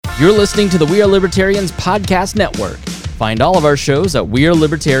You're listening to the We Are Libertarians Podcast Network. Find all of our shows at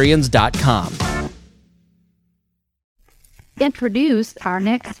wearelibertarians.com. Introduce our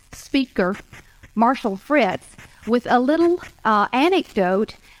next speaker, Marshall Fritz, with a little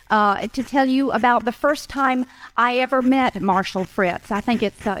anecdote to tell you about the first time I ever met Marshall Fritz. I think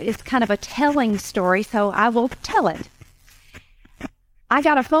it's kind of a telling story, so I will tell it. I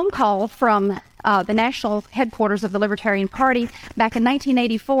got a phone call from the national headquarters of the Libertarian Party back in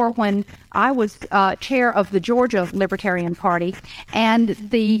 1984 when I was chair of the Georgia Libertarian Party, and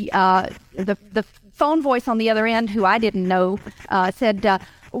the phone voice on the other end, who I didn't know, said,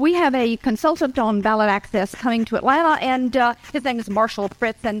 we have a consultant on ballot access coming to Atlanta, and his name is Marshall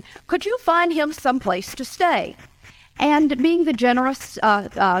Fritz, and could you find him someplace to stay? And being the generous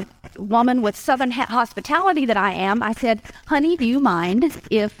woman with Southern hospitality that I am, I said, honey, do you mind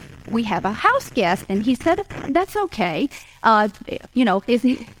if we have a house guest? And he said, that's okay. Is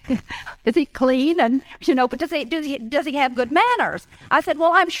he clean? And, but does he have good manners? I said,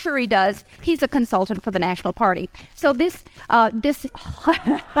 well, I'm sure he does. He's a consultant for the National Party. So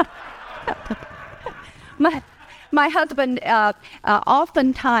my husband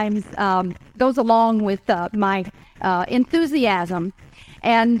oftentimes goes along with my enthusiasm,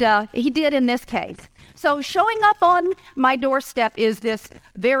 and he did in this case. So showing up on my doorstep is this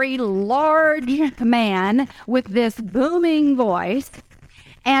very large man with this booming voice,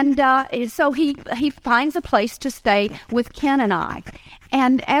 and so he finds a place to stay with Ken and I.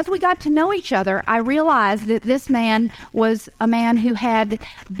 And as we got to know each other, I realized that this man was a man who had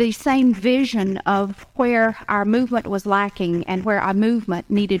the same vision of where our movement was lacking and where our movement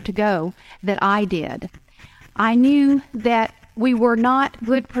needed to go that I did. I knew that we were not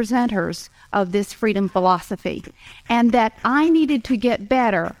good presenters of this freedom philosophy, and that I needed to get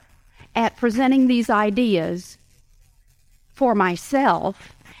better at presenting these ideas for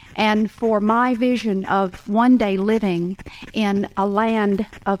myself and for my vision of one day living in a land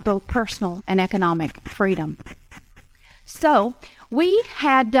of both personal and economic freedom. So we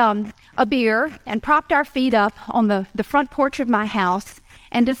had a beer and propped our feet up on the front porch of my house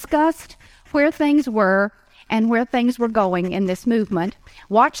and discussed where things were and where things were going in this movement.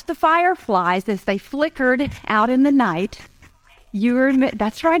 Watched the fireflies as they flickered out in the night.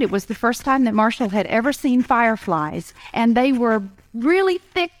 That's right, it was the first time that Marshall had ever seen fireflies, and they were really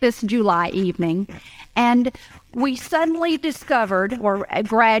thick this July evening. And we suddenly discovered, or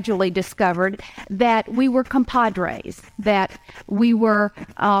gradually discovered, that we were compadres, that we were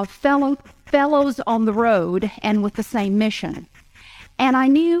fellows on the road and with the same mission. And I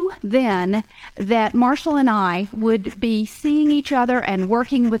knew then that Marshall and I would be seeing each other and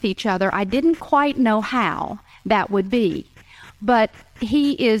working with each other. I didn't quite know how that would be, but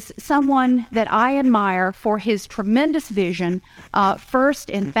he is someone that I admire for his tremendous vision, first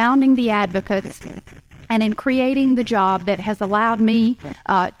in founding the Advocates and in creating the job that has allowed me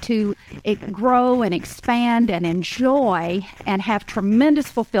to grow and expand and enjoy and have tremendous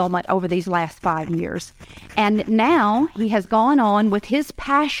fulfillment over these last 5 years. And now he has gone on with his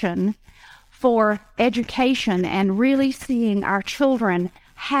passion for education and really seeing our children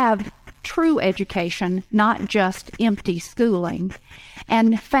have true education, not just empty schooling,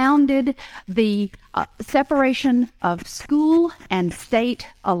 and founded the Separation of School and State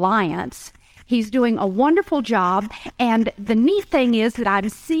Alliance. He's doing a wonderful job, and the neat thing is that I'm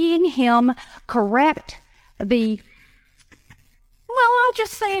seeing him correct I'll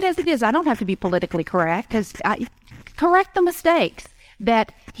just say it as it is. I don't have to be politically correct, because correct the mistakes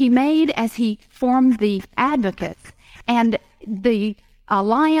that he made as he formed the Advocates. And the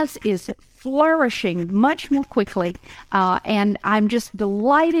Alliance is flourishing much more quickly, and I'm just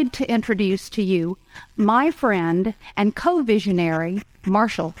delighted to introduce to you my friend and co-visionary,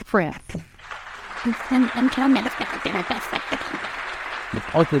 Marshall Fritz. Now,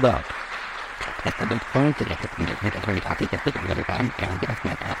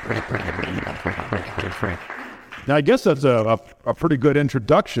 I guess that's a pretty good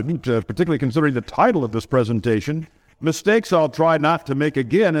introduction, particularly considering the title of this presentation, Mistakes I'll Try Not to Make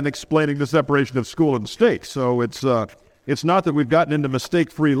Again in Explaining the Separation of School and State. So it's not that we've gotten into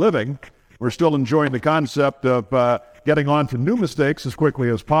mistake-free living. We're still enjoying the concept of getting on to new mistakes as quickly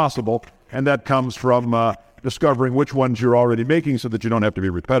as possible, and that comes from discovering which ones you're already making so that you don't have to be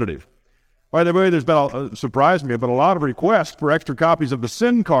repetitive. By the way, there's been, surprised me, but a lot of requests for extra copies of the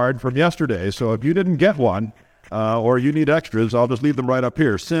SIN card from yesterday. So if you didn't get one, or you need extras, I'll just leave them right up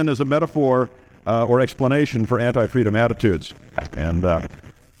here. SIN is a metaphor or explanation for anti-freedom attitudes. And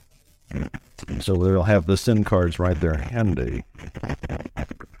so they'll have the SIN cards right there handy.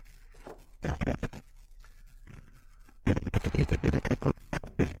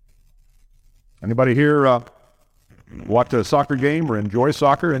 Anybody here watch a soccer game or enjoy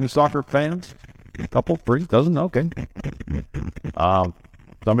soccer? Any soccer fans? A couple, three, dozen? Okay.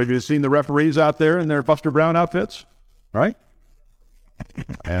 Some of you have seen the referees out there in their Buster Brown outfits, right?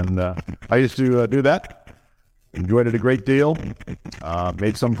 And I used to do that. Enjoyed it a great deal.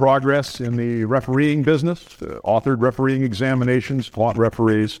 Made some progress in the refereeing business. Authored refereeing examinations, taught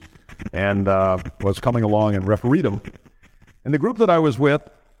referees, and was coming along and refereed them. And the group that I was with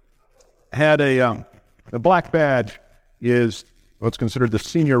had the black badge is what's considered the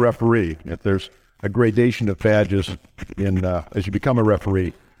senior referee. If there's a gradation of badges in as you become a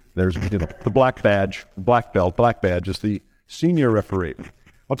referee, there's the black badge, black belt, black badge is the senior referee.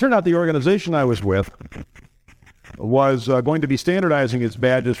 Well, it turned out the organization I was with was going to be standardizing its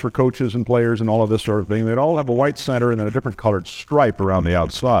badges for coaches and players and all of this sort of thing. They'd all have a white center and then a different colored stripe around the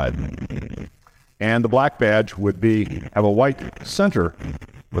outside. And the black badge would have a white center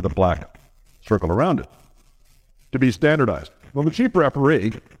with a black circle around it to be standardized. Well, the chief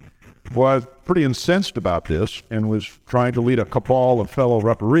referee was pretty incensed about this and was trying to lead a cabal of fellow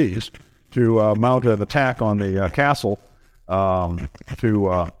referees to mount an attack on the castle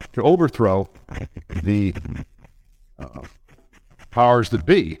to overthrow the powers that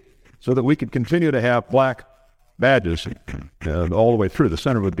be, so that we could continue to have black badges all the way through. The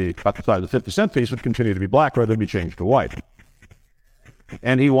center would be about the size of the 50-cent piece, would continue to be black rather than be changed to white.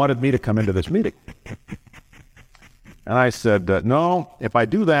 And he wanted me to come into this meeting. And I said, no, if I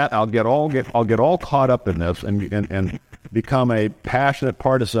do that, I'll get all caught up in this and become a passionate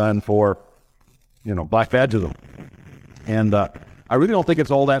partisan for, black badgism. And I really don't think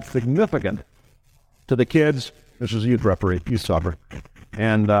it's all that significant to the kids. This is a youth referee, youth soccer,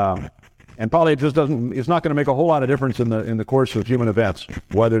 and probably it's not going to make a whole lot of difference in the course of human events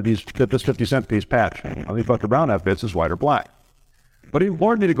whether this 50-cent piece patch on these Buster Brown outfits is white or black. But he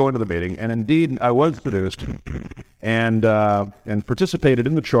warned me to go into the meeting, and indeed I was seduced and participated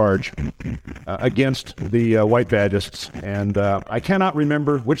in the charge against the white badgists. And I cannot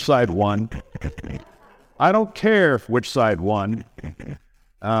remember which side won. I don't care which side won,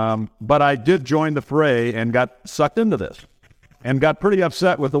 but I did join the fray and got sucked into this and got pretty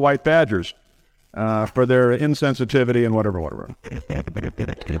upset with the white badgers for their insensitivity and whatever.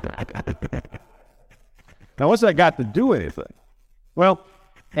 Now, what's that got to do with anything? Well,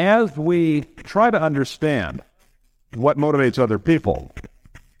 as we try to understand what motivates other people,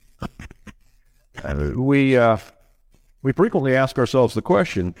 we frequently ask ourselves the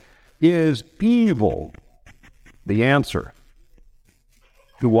question, is evil the answer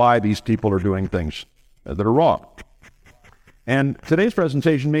to why these people are doing things that are wrong? And today's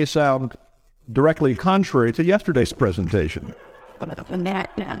presentation may sound directly contrary to yesterday's presentation. And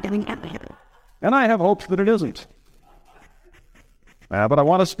I have hopes that it isn't. But I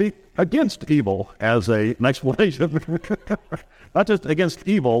want to speak against evil as an explanation. Not just against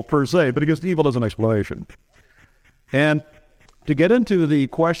evil per se, but against evil as an explanation. And to get into the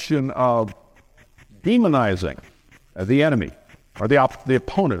question of demonizing the enemy, or the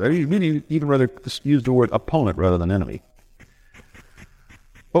opponent. I really even rather use the word opponent rather than enemy.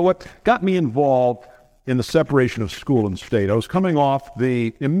 But what got me involved in the separation of school and state, I was coming off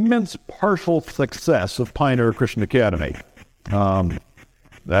the immense partial success of Pioneer Christian Academy.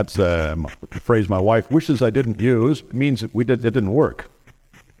 That's a phrase my wife wishes I didn't use. It means it didn't work.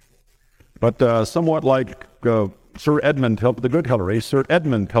 But somewhat like Sir Edmund Hillary,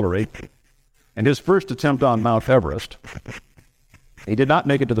 and his first attempt on Mount Everest, he did not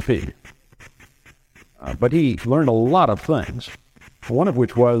make it to the peak. But he learned a lot of things, one of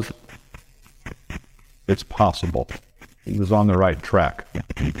which was, it's possible. He was on the right track.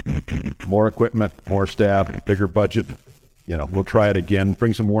 More equipment, more staff, bigger budget. We'll try it again.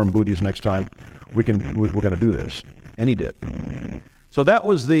 Bring some warm booties next time. We're going to do this. And he did. So that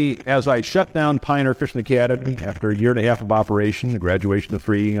was as I shut down Pioneer Christian Academy after a year and a half of operation, the graduation of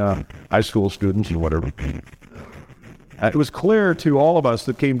 3 high school students and whatever. It was clear to all of us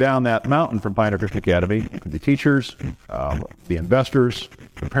that came down that mountain from Pioneer Christian Academy, the teachers, the investors,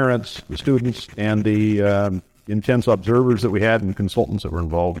 the parents, the students, and the intense observers that we had and consultants that were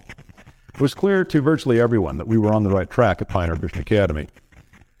involved. It was clear to virtually everyone that we were on the right track at Pioneer Christian Academy.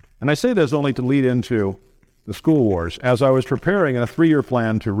 And I say this only to lead into the school wars. As I was preparing a 3-year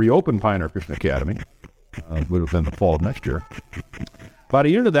plan to reopen Pioneer Christian Academy, would have been the fall of next year, about a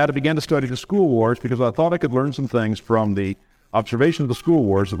year into that, I began to study the school wars because I thought I could learn some things from the observation of the school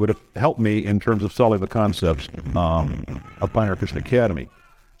wars that would have helped me in terms of selling the concepts of Pioneer Christian Academy.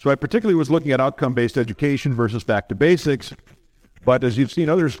 So I particularly was looking at outcome-based education versus back to basics. But as you've seen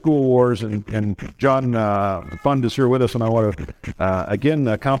other school wars, and John Fund is here with us, and I want to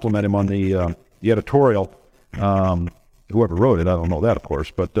again compliment him on the the editorial. Whoever wrote it, I don't know that, of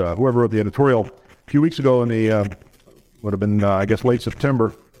course, but whoever wrote the editorial a few weeks ago in the, would have been, I guess, late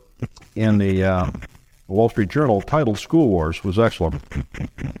September, in the Wall Street Journal, titled School Wars, was excellent.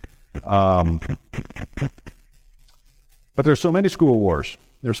 But there's so many school wars.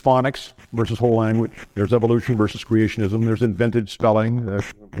 There's phonics versus whole language. There's evolution versus creationism. There's invented spelling,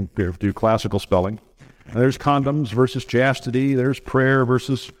 do classical spelling. And there's condoms versus chastity. There's prayer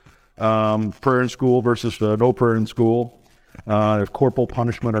versus prayer in school versus no prayer in school. There's corporal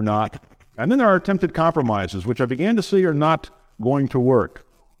punishment or not. And then there are attempted compromises, which I began to see are not going to work.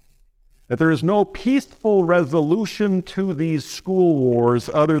 That there is no peaceful resolution to these school wars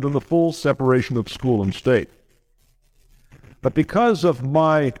other than the full separation of school and state. But because of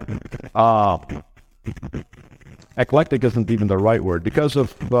my eclectic isn't even the right word, because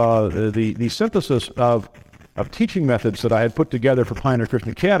of the synthesis of teaching methods that I had put together for Pioneer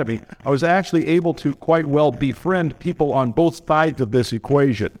Christian Academy, I was actually able to quite well befriend people on both sides of this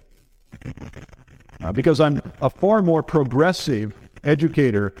equation. Because I'm a far more progressive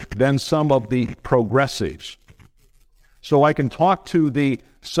educator than some of the progressives. So I can talk to the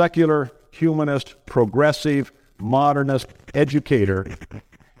secular, humanist, progressive, modernist educator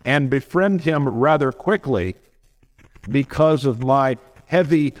and befriend him rather quickly because of my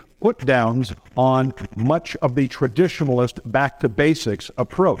heavy put-downs on much of the traditionalist back-to-basics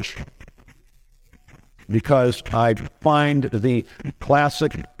approach. Because I find the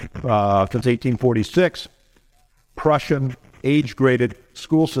classic, since 1846, Prussian age-graded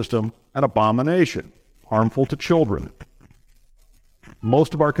school system an abomination, harmful to children.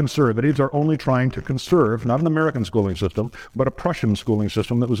 Most of our conservatives are only trying to conserve, not an American schooling system, but a Prussian schooling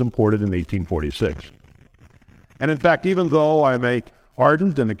system that was imported in 1846. And in fact, even though I'm a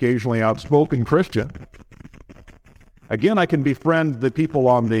ardent and occasionally outspoken Christian, again, I can befriend the people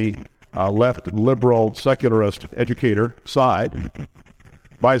on the left, liberal, secularist educator side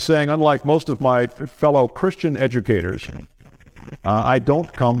by saying, unlike most of my fellow Christian educators, I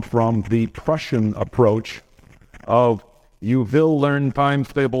don't come from the Prussian approach of you will learn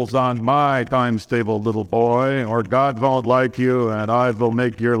times tables on my times table, little boy, or God won't like you and I will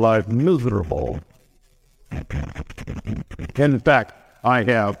make your life miserable. And in fact, I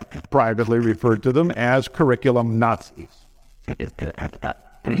have privately referred to them as curriculum Nazis.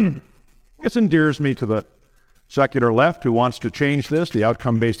 This endears me to the secular left who wants to change this, the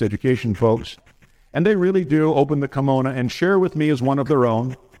outcome-based education folks, and they really do open the kimono and share with me as one of their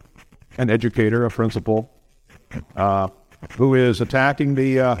own, an educator, a principal, who is attacking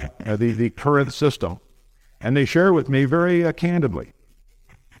the current system, and they share with me very candidly.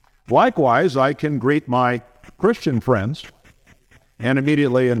 Likewise, I can greet my Christian friends, and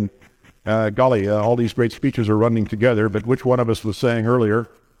immediately, and golly, all these great speeches are running together, but which one of us was saying earlier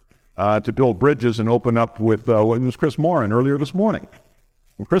to build bridges and open up with what was Chris Morin earlier this morning.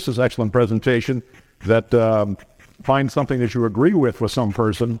 And Chris's excellent presentation that find something that you agree with some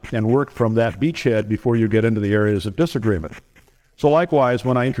person and work from that beachhead before you get into the areas of disagreement. So likewise,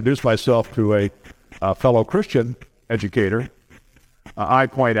 when I introduce myself to a fellow Christian educator, I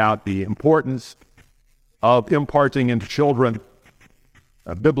point out the importance of imparting into children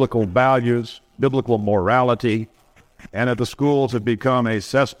biblical values, biblical morality, and that the schools have become a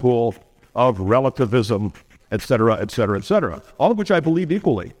cesspool of relativism, etc., etc., etc., all of which I believe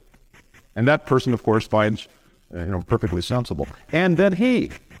equally. And that person, of course, finds perfectly sensible. And then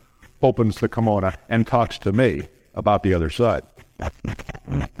he opens the kimono and talks to me about the other side.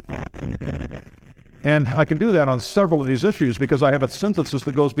 And I can do that on several of these issues because I have a synthesis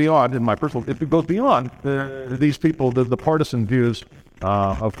that goes beyond, in my personal, it goes beyond these people, the partisan views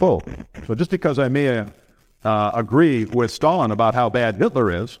of folk. So just because I may agree with Stalin about how bad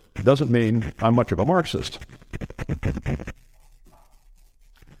Hitler is, doesn't mean I'm much of a Marxist.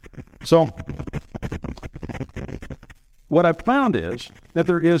 So what I've found is that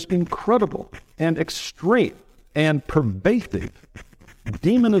there is incredible and extreme and pervasive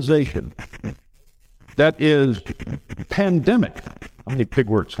demonization that is pandemic. How many big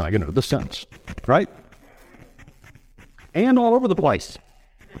words can I get into this sentence? Right? And all over the place.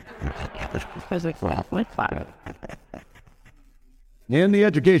 In the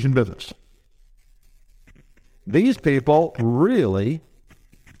education business. These people really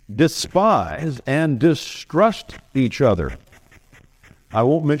despise and distrust each other. I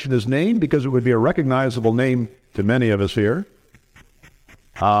won't mention his name because it would be a recognizable name to many of us here.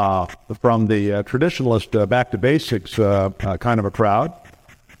 From the traditionalist back-to-basics kind of a crowd,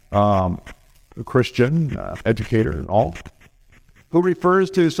 Christian, educator and all, who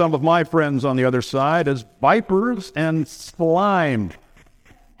refers to some of my friends on the other side as vipers and slime.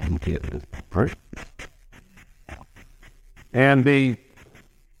 Right? And the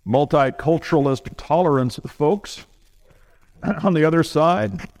multiculturalist tolerance folks on the other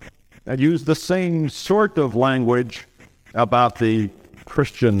side use the same sort of language about the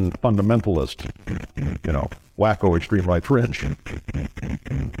Christian fundamentalist, wacko extreme right fringe.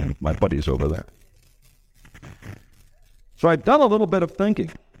 My buddies over there. So I'd done a little bit of thinking.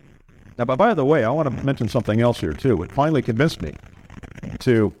 Now, by the way, I want to mention something else here, too. It finally convinced me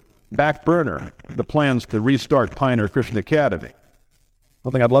to back burner the plans to restart Pioneer Christian Academy.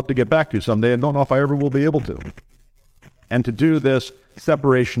 Something I'd love to get back to someday and don't know if I ever will be able to. And to do this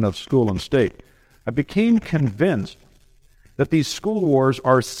separation of school and state. I became convinced that these school wars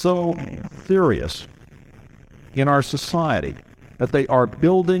are so serious in our society that they are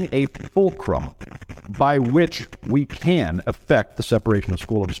building a fulcrum by which we can affect the separation of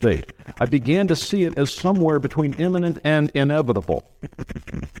school and state. I began to see it as somewhere between imminent and inevitable,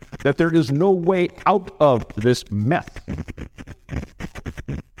 that there is no way out of this mess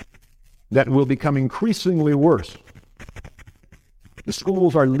that will become increasingly worse. The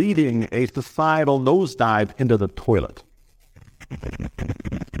schools are leading a societal nosedive into the toilet.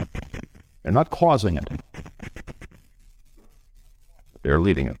 They're not causing it. They're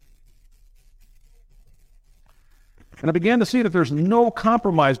leading it. And I began to see that there's no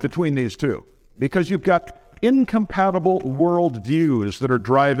compromise between these two, because you've got incompatible worldviews that are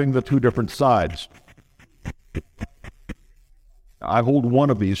driving the two different sides. I hold one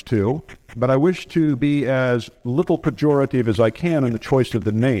of these two, but I wish to be as little pejorative as I can in the choice of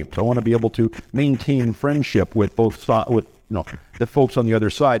the names. I want to be able to maintain friendship with both the folks on the other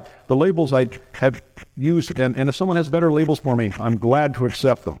side. The labels I have used, and if someone has better labels for me, I'm glad to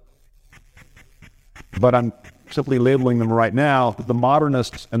accept them. But I'm simply labeling them right now the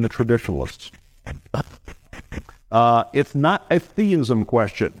modernists and the traditionalists. It's not a theism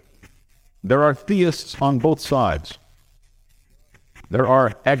question. There are theists on both sides. There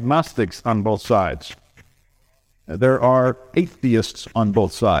are agnostics on both sides. There are atheists on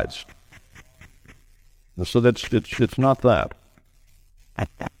both sides. So it's not that.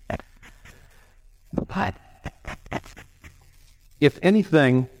 But if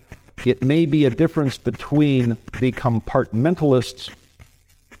anything, it may be a difference between the compartmentalists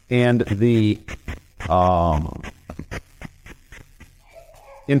and the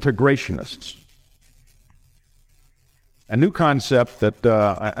integrationists. A new concept that,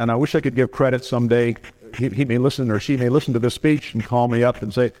 and I wish I could give credit someday. He may listen, or she may listen to this speech and call me up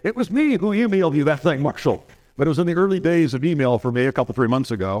and say, "It was me who emailed you that thing, Marshall." But it was in the early days of email for me 3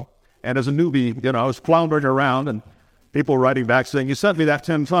 months ago. And as a newbie, I was floundering around and people writing back saying, "You sent me that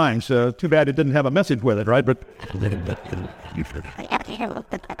 10 times. Too bad it didn't have a message with it, right?" But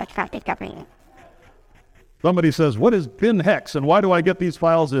somebody says, "What is bin hex? And why do I get these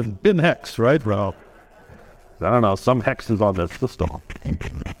files in bin hex?" Right? Well, I don't know. Some hex is on this system.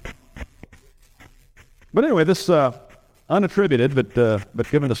 But anyway, this unattributed,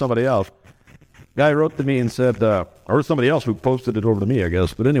 but given to somebody else, guy wrote to me and said, or somebody else who posted it over to me, I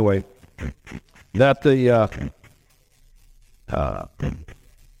guess. But anyway, that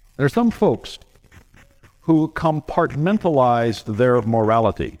there's some folks who compartmentalized their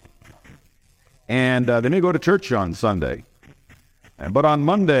morality, and they may go to church on Sunday. But on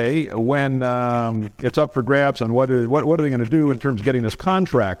Monday, when it's up for grabs on what are they going to do in terms of getting this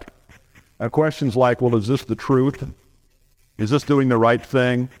contract, questions like, well, is this the truth? Is this doing the right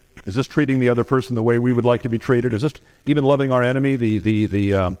thing? Is this treating the other person the way we would like to be treated? Is this even loving our enemy,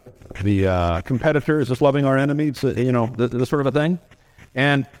 the competitor? Is this loving our enemy? This sort of a thing.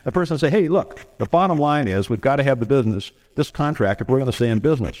 And the person will say, "Hey, look, the bottom line is we've got to have the business, this contract, if we're going to stay in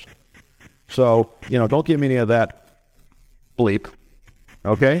business. So, don't give me any of that bleep.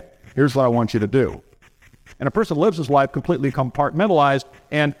 Okay? Here's what I want you to do." And a person lives his life completely compartmentalized,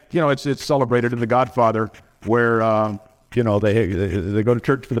 and, it's celebrated in The Godfather, where, they go to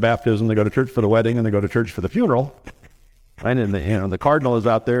church for the baptism, they go to church for the wedding, and they go to church for the funeral. Right? And the cardinal is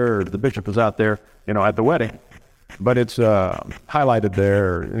out there, or the bishop is out there, at the wedding. But it's highlighted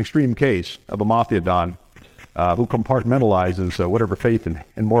there, an extreme case of a mafia don who compartmentalizes whatever faith and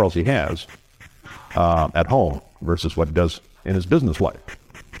morals he has at home versus what he does in his business life.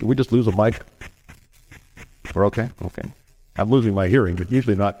 Did we just lose a mic? We're okay? Okay. I'm losing my hearing, but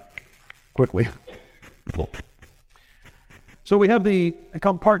usually not quickly. So we have the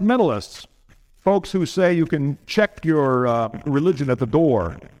compartmentalists, folks who say you can check your religion at the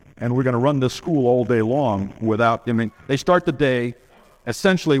door, and we're going to run this school all day long without, they start the day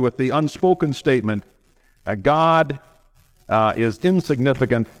essentially with the unspoken statement, God is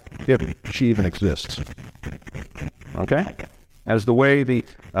insignificant if she even exists. Okay? as the way the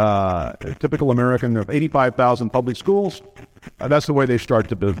typical American of 85,000 public schools, that's the way they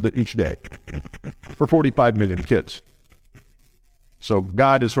start each day for 45 million kids. So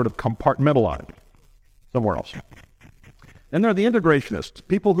God is sort of compartmentalized somewhere else. Then there are the integrationists,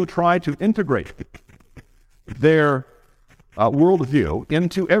 people who try to integrate their worldview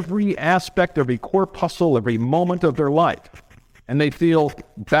into every aspect, every corpuscle, every moment of their life. And they feel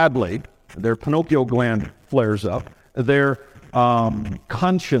badly, their Pinocchio gland flares up, their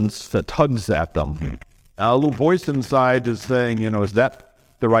conscience that tugs at them. A little voice inside is saying, is that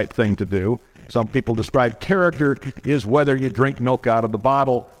the right thing to do? Some people describe character is whether you drink milk out of the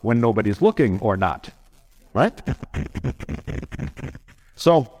bottle when nobody's looking or not. Right?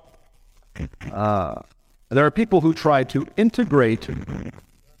 So, there are people who try to integrate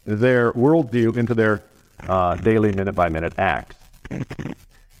their worldview into their daily minute-by-minute acts.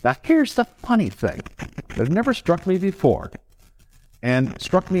 Now, here's the funny thing that never struck me before, and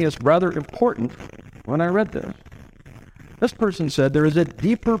struck me as rather important when I read this. This person said there is a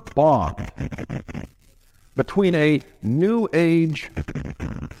deeper bond between a New Age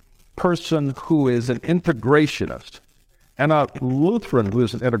person who is an integrationist and a Lutheran who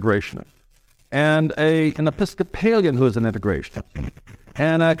is an integrationist and an Episcopalian who is an integrationist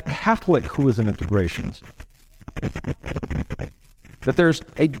and a Catholic who is an integrationist. That there's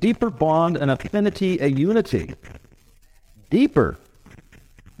a deeper bond, an affinity, a unity, deeper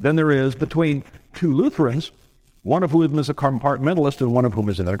than there is between two Lutherans, one of whom is a compartmentalist and one of whom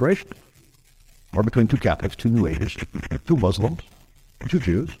is an integrationist, or between two Catholics, two New Agers, two Muslims, two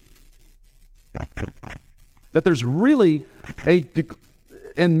Jews. That there's really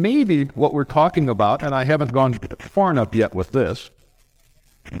and maybe what we're talking about, and I haven't gone far enough yet with this,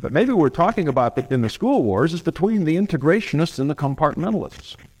 but maybe we're talking about in the school wars is between the integrationists and the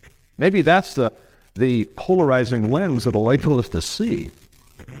compartmentalists. Maybe that's the polarizing lens that will enable us to see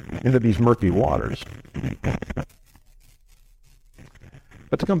into these murky waters.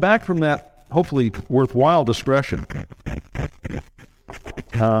 But to come back from that hopefully worthwhile discussion,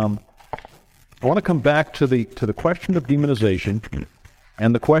 I want to come back to the question of demonization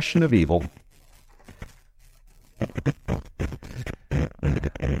and the question of evil.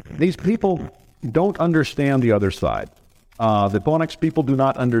 These people don't understand the other side. The Phonics people do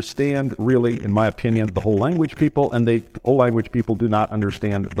not understand, really, in my opinion, the whole language people, and the whole language people do not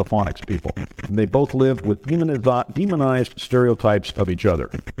understand the Phonics people. And they both live with demonized stereotypes of each other,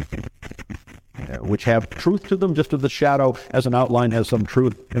 which have truth to them, just as the shadow as an outline has some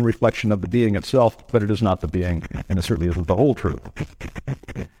truth in reflection of the being itself, but it is not the being, and it certainly isn't the whole truth.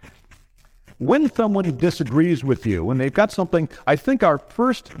 When someone disagrees with you, when they've got something, I think our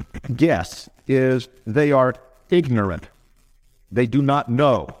first guess is they are ignorant. They do not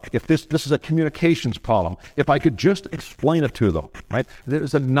know. If this is a communications problem, if I could just explain it to them, right?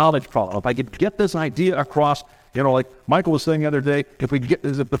 There's a knowledge problem. If I could get this idea across, like Michael was saying the other day, if we get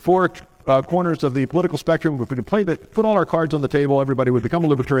the four corners of the political spectrum, if we could put all our cards on the table, everybody would become a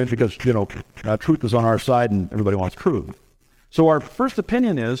libertarian because, truth is on our side and everybody wants truth. So our first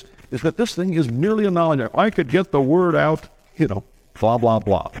opinion is that this thing is merely a knowledge. If I could get the word out, blah, blah,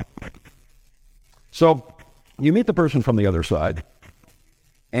 blah. So you meet the person from the other side,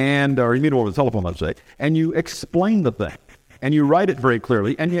 or you meet them over the telephone, let's say, and you explain the thing, and you write it very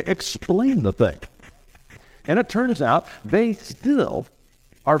clearly, and you explain the thing. And it turns out they still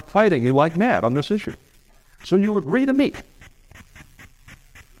are fighting you like mad on this issue. So you agree to meet.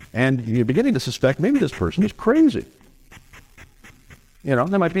 And you're beginning to suspect maybe this person is crazy. They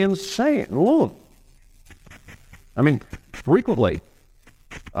might be insane, loon. I mean, frequently,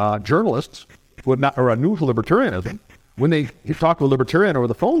 journalists who are a news libertarianism, when they talk to a libertarian over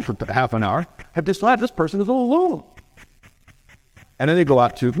the phone for half an hour, have decided this person is a loon. And then they go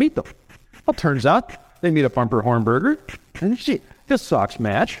out to meet them. Well, turns out they meet a Bumper Hornberger, and this socks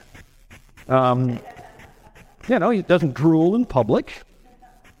match. He doesn't drool in public,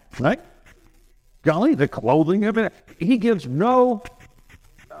 right? Golly, the clothing of it. He gives no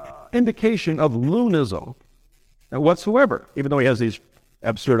indication of loonism whatsoever, even though he has these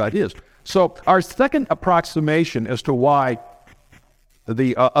absurd ideas. So our second approximation as to why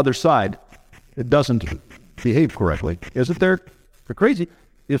the other side doesn't behave correctly is that they're crazy.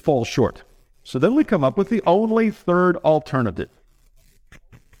 It falls short. So then we come up with the only third alternative.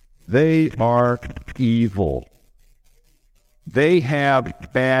 They are evil. They have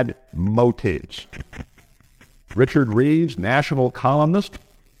bad motives. Richard Reeves, national columnist,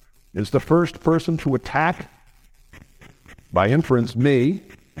 is the first person to attack, by inference, me,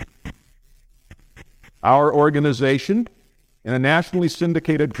 our organization, in a nationally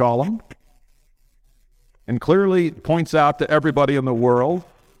syndicated column. and clearly points out to everybody in the world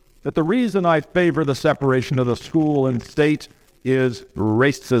that the reason I favor the separation of the school and state is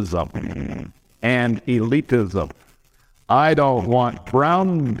racism and elitism. I don't want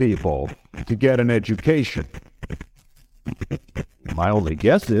brown people to get an education. My only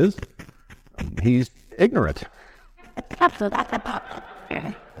guess is he's ignorant.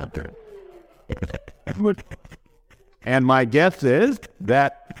 And my guess is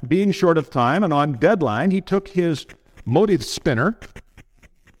that being short of time and on deadline, he took his motive spinner,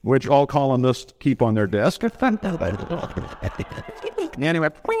 which all columnists keep on their desk, anyway,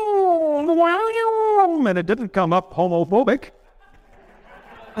 and it didn't come up homophobic.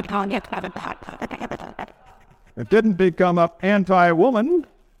 It didn't become up anti-woman,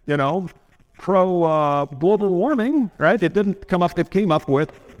 pro-global warming, right? It didn't come up, it came up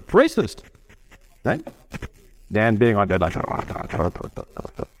with racist, right? And being on deadline.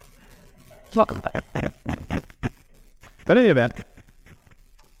 But in any event,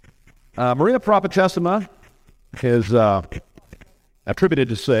 Maria Propachessima is attributed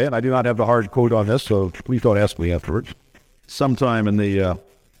to say, and I do not have the hard quote on this, so please don't ask me afterwards, sometime in the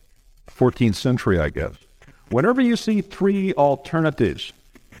 14th century, I guess. Whenever you see three alternatives,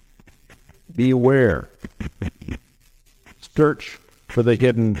 beware. Search for the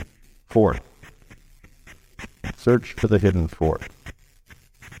hidden fourth. Search for the hidden fourth.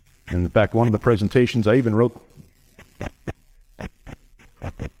 In fact, one of the presentations I even wrote.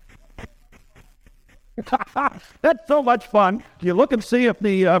 That's so much fun. You look and see if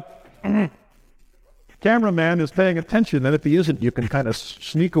the cameraman is paying attention, and if he isn't, you can kind of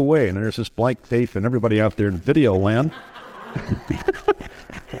sneak away, and there's this blank tape, and everybody out there in video land.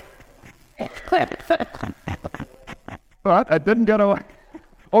 But I didn't get away.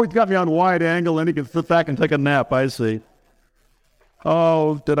 Oh, he's got me on wide angle, and he can sit back and take a nap. I see.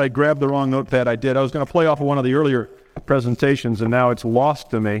 Oh, did I grab the wrong notepad? I did. I was going to play off of one of the earlier presentations, and now it's lost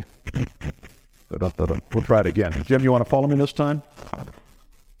to me. We'll try it again. Jim, you want to follow me this time?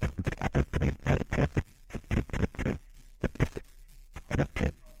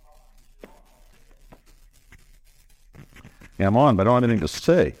 Yeah, I'm on, but I don't have anything to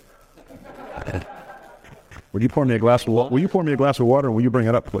say. Will you pour me a glass of water? Will you pour me a glass of water, and will you bring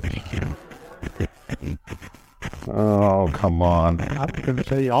it up, please? Oh, come on. I was going to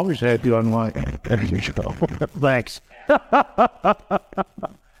say, you always had you on my... There you go. Thanks.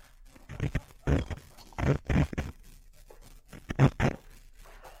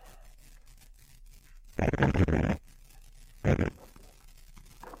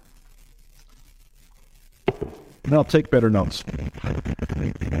 Now take better notes.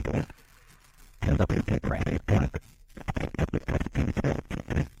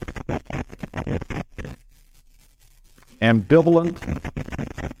 Ambivalent.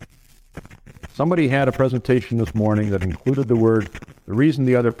 Somebody had a presentation this morning that included the reason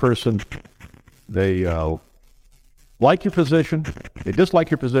the other person, they like your position, they dislike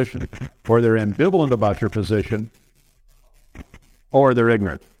your position, or they're ambivalent about your position, or they're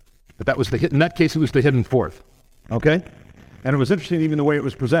ignorant. But in that case, it was the hidden fourth. Okay? And it was interesting even the way it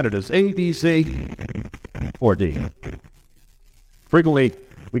was presented as A, B, C, or D. Frequently,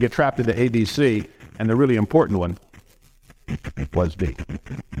 we get trapped into A, B, C, and the really important one was D.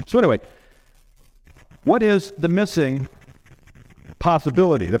 So anyway, what is the missing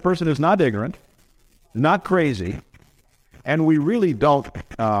possibility? The person is not ignorant, not crazy, and we really don't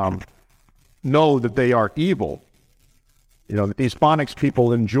know that they are evil. That these phonics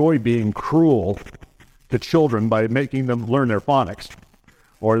people enjoy being cruel to children by making them learn their phonics,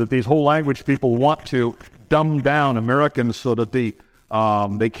 or that these whole language people want to dumb down Americans so that they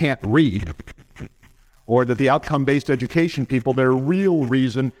can't read, or that the outcome-based education people, their real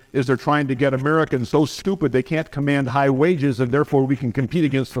reason is they're trying to get Americans so stupid they can't command high wages and therefore we can compete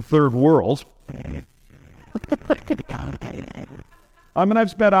against the third world. I mean,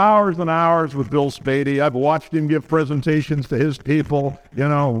 I've spent hours and hours with Bill Spady. I've watched him give presentations to his people.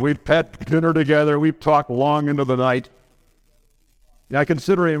 We've had dinner together. We've talked long into the night. I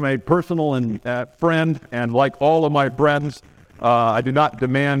consider him a personal and friend, and like all of my friends, I do not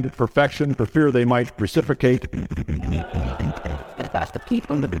demand perfection for fear they might reciprocate.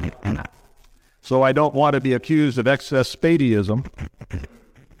 So I don't want to be accused of excess Spadyism.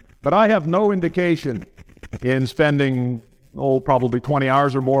 But I have no indication in spending probably 20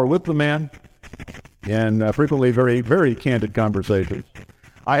 hours or more with the man, and frequently very, very candid conversations.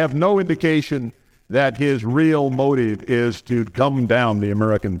 I have no indication that his real motive is to dumb down the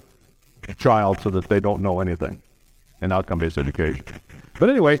American child so that they don't know anything in outcome-based education. But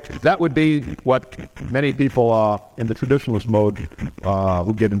anyway, that would be what many people in the traditionalist mode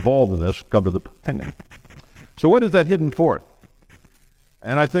who get involved in this come to the opinion. So what is that hidden fourth?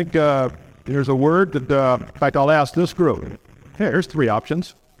 And I think there's a word that, in fact, I'll ask this group. Here's three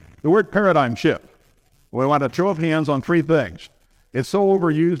options. The word paradigm shift. We want a show of hands on three things. It's so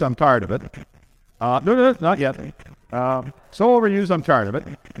overused, I'm tired of it. No, not yet. So overused, I'm tired of it.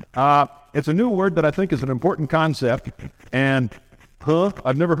 It's a new word that I think is an important concept, and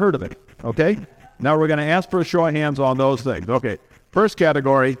I've never heard of it. Okay? Now we're going to ask for a show of hands on those things. Okay. First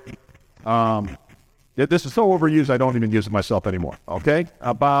category, this is so overused I don't even use it myself anymore. Okay?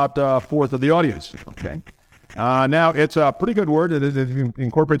 About a fourth of the audience. Okay? Now, it's a pretty good word. It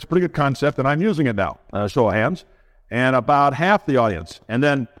incorporates a pretty good concept, and I'm using it now. Show of hands. And about half the audience. And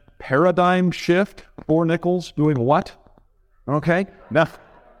then paradigm shift, 4 nickels, doing what? Okay? Now,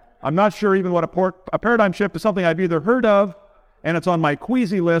 I'm not sure even what a paradigm shift is. Something I've either heard of, and it's on my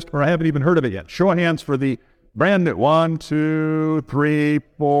queasy list, or I haven't even heard of it yet. Show of hands for the brand new 1, 2, 3,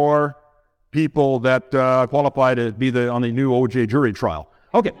 4 people that qualify to be on the new OJ jury trial.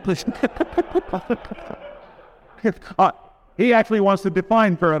 Okay, please. He actually wants to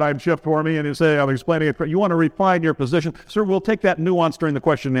define paradigm shift for me, and he'll say, I'm explaining it. You want to refine your position? Sir, we'll take that nuance during the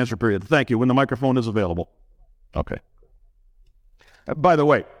question and answer period. Thank you, when the microphone is available. Okay. By the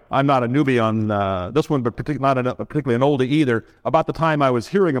way, I'm not a newbie on this one, but particularly an oldie either. About the time I was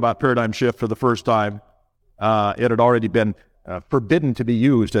hearing about paradigm shift for the first time, it had already been forbidden to be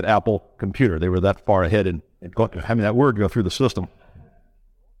used at Apple Computer. They were that far ahead in having that word go through the system.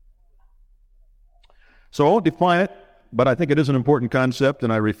 So I won't define it, but I think it is an important concept,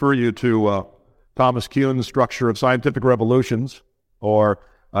 and I refer you to Thomas Kuhn's Structure of Scientific Revolutions, or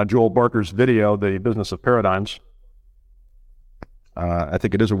Joel Barker's video, The Business of Paradigms. I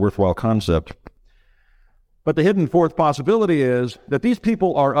think it is a worthwhile concept. But the hidden fourth possibility is that these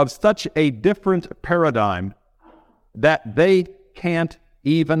people are of such a different paradigm that they can't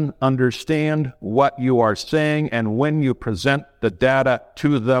even understand what you are saying, and when you present the data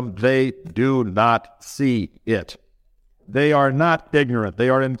to them, they do not see it. They are not ignorant. They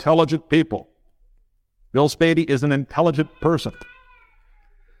are intelligent people. Bill Spady is an intelligent person.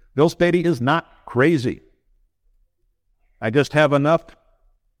 Bill Spady is not crazy. I just have enough.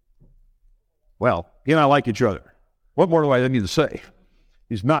 Well, he and I like each other. What more do I need to say?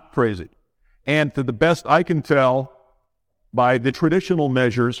 He's not crazy. And to the best I can tell, by the traditional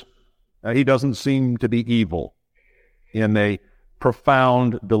measures, he doesn't seem to be evil in a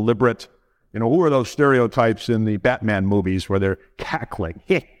profound, deliberate, who are those stereotypes in the Batman movies where they're cackling?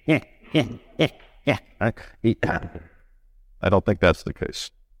 I don't think that's the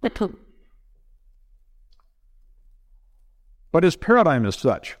case. But his paradigm is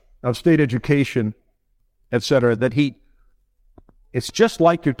such, of state education, etc., that it's just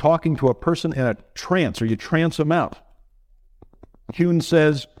like you're talking to a person in a trance, or you trance them out. Kuhn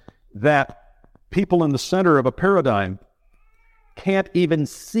says that people in the center of a paradigm can't even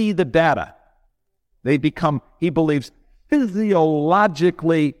see the data. They become, he believes,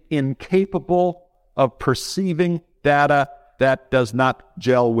 physiologically incapable of perceiving data that does not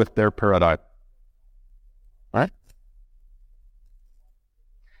gel with their paradigm. Right?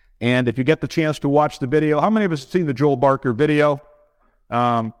 And if you get the chance to watch the video, how many of us have seen the Joel Barker video?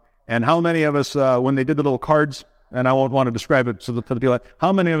 And how many of us, when they did the little cards, and I won't want to describe it to the people,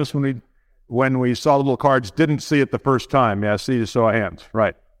 how many of us, when we saw the little cards, didn't see it the first time? Yeah, see, you saw hands,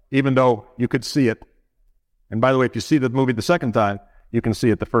 right? Even though you could see it. And by the way, if you see the movie the second time, you can see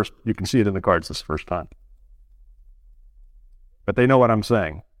it in the cards this first time. But they know what I'm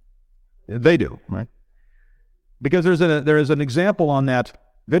saying. They do, right? Because there is an example on that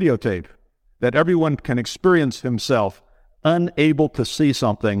videotape that everyone can experience himself unable to see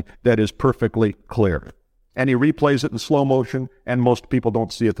something that is perfectly clear. And he replays it in slow motion, and most people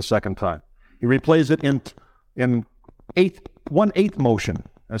don't see it the second time. He replays it in 1/8 motion,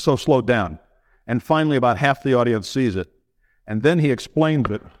 and so slowed down. And finally, about half the audience sees it. And then he explains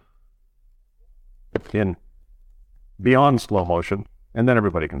it in beyond slow motion, and then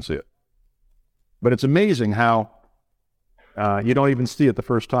everybody can see it. But it's amazing how you don't even see it the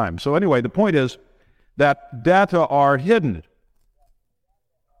first time. So anyway, the point is that data are hidden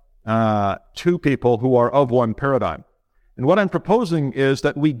to people who are of one paradigm. And what I'm proposing is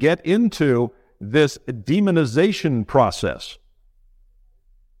that we get into this demonization process,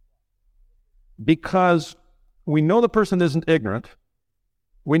 because we know the person isn't ignorant.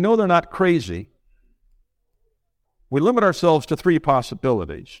 We know they're not crazy. We limit ourselves to 3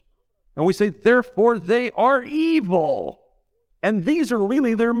 possibilities. And we say, therefore, they are evil. And these are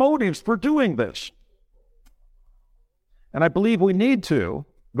really their motives for doing this. And I believe we need to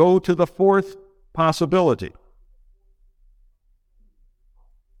go to the 4th possibility.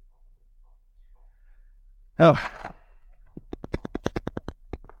 Oh.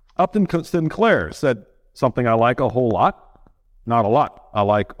 Upton Sinclair said something I like a whole lot. Not a lot I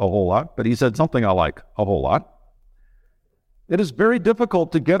like a whole lot, but he said something I like a whole lot. It is very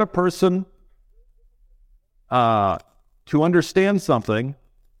difficult to get a person to understand something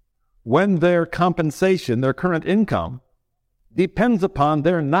when their compensation, their current income, depends upon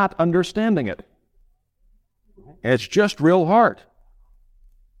their not understanding it. It's just real hard.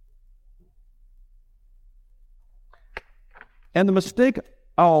 And the mistake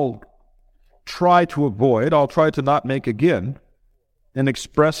I'll try to avoid, I'll try to not make again, in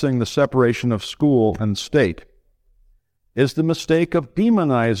expressing the separation of school and state, is the mistake of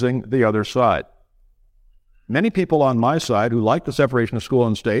demonizing the other side. Many people on my side who like the separation of school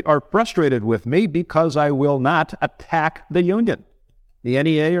and state are frustrated with me because I will not attack the union, the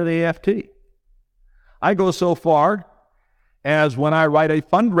NEA or the AFT. I go so far as when I write a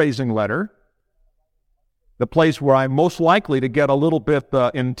fundraising letter, the place where I'm most likely to get a little bit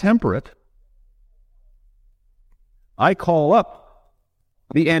intemperate, I call up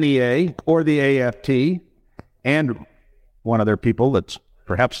the NEA or the AFT and one of their people that's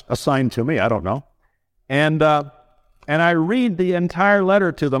perhaps assigned to me, I don't know, and I read the entire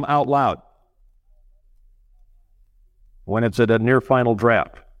letter to them out loud when it's at a near final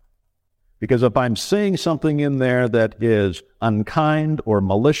draft. Because if I'm saying something in there that is unkind or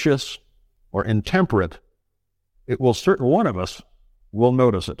malicious or intemperate, certain one of us will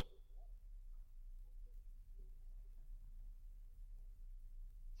notice it.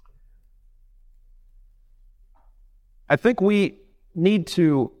 I think we need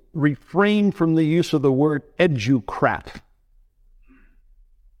to refrain from the use of the word educrat.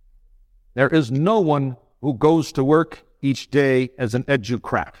 There is no one who goes to work each day as an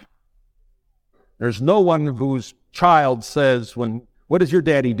educrat. There's no one whose child says, what does your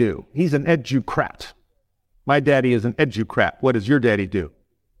daddy do? He's an educrat. My daddy is an educrat. What does your daddy do?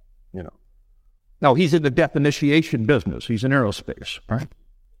 No, he's in the death initiation business. He's in aerospace, right?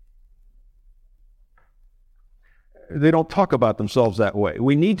 They don't talk about themselves that way.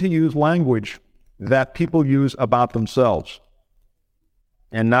 We need to use language that people use about themselves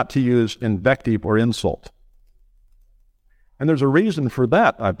and not to use invective or insult. And there's a reason for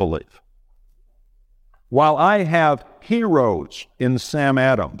that, I believe. While I have heroes in Sam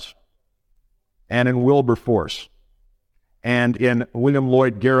Adams and in Wilberforce and in William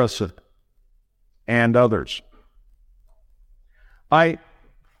Lloyd Garrison and others, I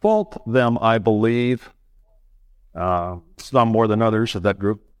fault them, I believe, some more than others of that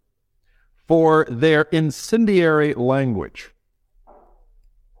group, for their incendiary language.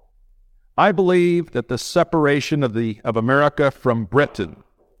 I believe that the separation of America from Britain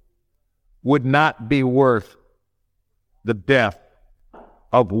would not be worth the death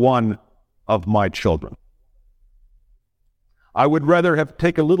of one of my children. I would rather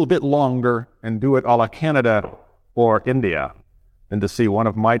take a little bit longer and do it a la Canada or India than to see one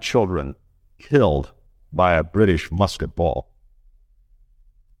of my children killed by a British musket ball.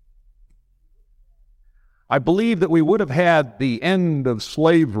 I believe that we would have had the end of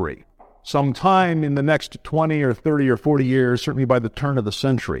slavery sometime in the next 20 or 30 or 40 years, certainly by the turn of the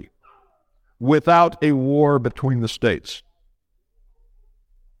century, without a war between the states.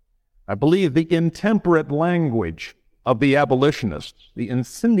 I believe the intemperate language of the abolitionists, the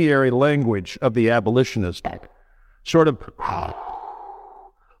incendiary language of the abolitionists, sort of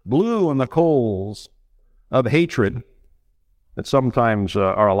blew on the coals of hatred that sometimes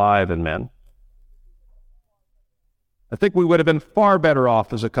are alive in men. I think we would have been far better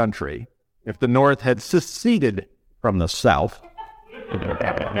off as a country if the North had seceded from the South.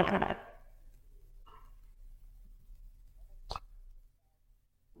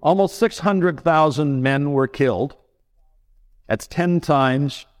 Almost 600,000 men were killed. That's 10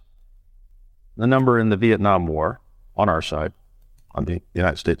 times the number in the Vietnam War on our side, on the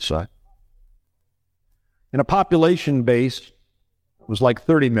United States side. In a population base, it was like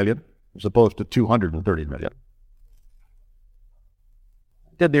 30 million as opposed to 230 million.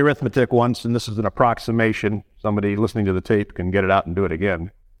 I did the arithmetic once, and this is an approximation. Somebody listening to the tape can get it out and do it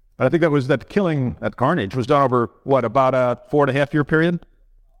again. But I think that killing, that carnage, was done over, about a 4.5-year period?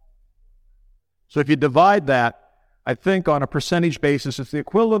 So if you divide that, I think on a percentage basis, it's the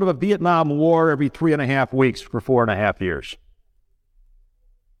equivalent of a Vietnam War every 3.5 weeks for 4.5 years.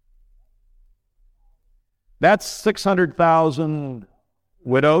 That's 600,000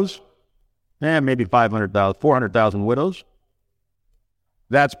 widows, maybe 500,000, 400,000 widows.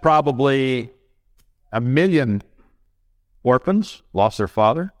 That's probably 1 million orphans, lost their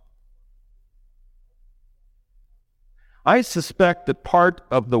father. I suspect that part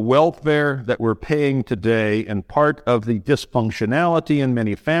of the welfare that we're paying today and part of the dysfunctionality in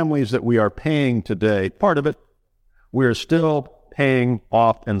many families that we are paying today, part of it, we're still paying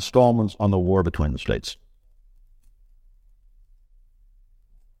off installments on the war between the states.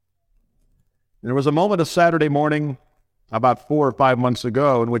 There was a moment of Saturday morning about 4 or 5 months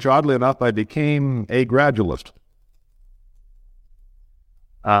ago in which, oddly enough, I became a gradualist.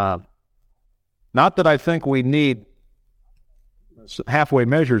 Not that I think we need halfway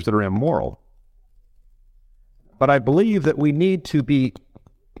measures that are immoral, but I believe that we need to be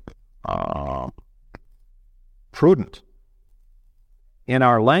prudent in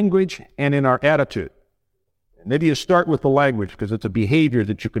our language and in our attitude. Maybe you start with the language because it's a behavior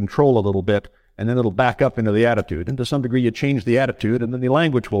that you control a little bit, and then it'll back up into the attitude. And to some degree, you change the attitude, and then the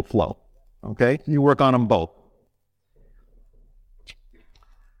language will flow. Okay? You work on them both.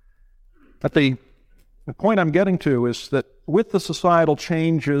 But the point I'm getting to is that with the societal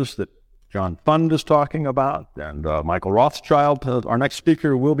changes that John Fund is talking about, and Michael Rothschild, our next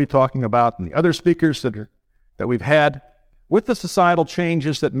speaker, will be talking about, and the other speakers that we've had, with the societal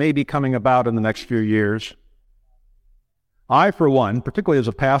changes that may be coming about in the next few years, I, for one, particularly as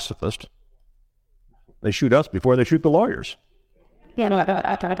a pacifist, they shoot us before they shoot the lawyers.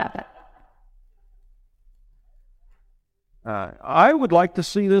 I would like to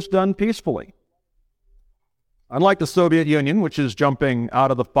see this done peacefully. Unlike the Soviet Union, which is jumping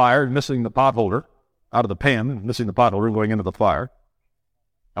out of the fire and missing the potholder, out of the pan and missing the potholder and going into the fire,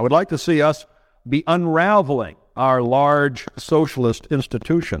 I would like to see us be unraveling our large socialist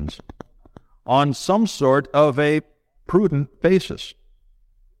institutions on some sort of a prudent basis.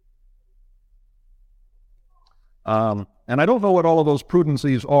 And I don't know what all of those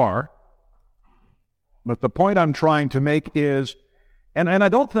prudencies are, but the point I'm trying to make is, and I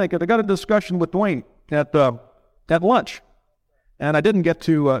don't think, I got a discussion with Dwayne at lunch, and I didn't get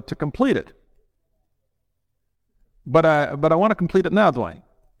to complete it. But I want to complete it now, Dwayne.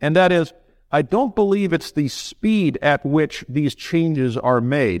 And that is, I don't believe it's the speed at which these changes are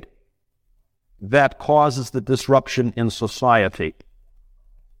made that causes the disruption in society.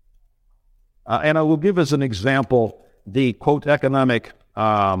 And I will give as an example the, quote, economic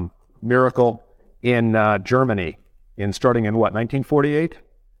miracle in Germany, starting in what, 1948?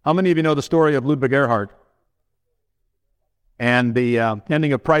 How many of you know the story of Ludwig Erhard and the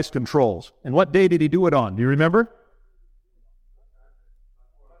ending of price controls? And what day did he do it on? Do you remember?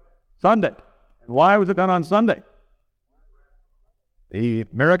 Sunday. And why was it done on Sunday? The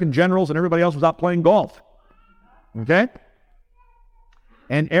American generals and everybody else was out playing golf. Okay?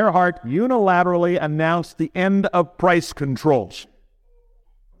 And Erhard unilaterally announced the end of price controls.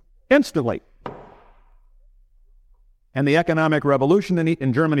 Instantly. And the economic revolution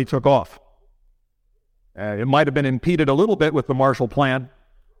in Germany took off. It might have been impeded a little bit with the Marshall Plan,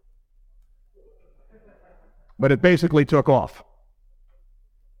 but it basically took off.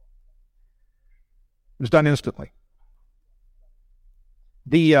 It was done instantly.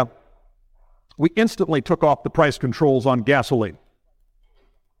 We instantly took off the price controls on gasoline,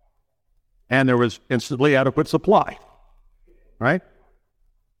 and there was instantly adequate supply, right?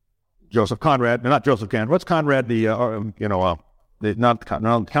 Joseph Conrad, not Joseph Conrad. What's Conrad? Not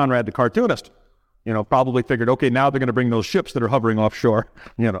Conrad, the cartoonist. Probably figured, okay, now they're going to bring those ships that are hovering offshore,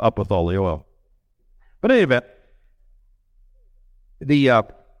 up with all the oil. But in any event,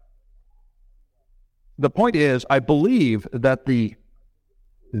 the point is, I believe that the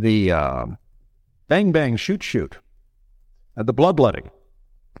bang bang shoot, the bloodletting,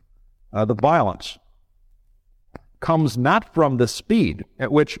 the violence, comes not from the speed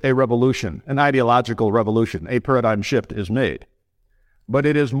at which a revolution, an ideological revolution, a paradigm shift is made, but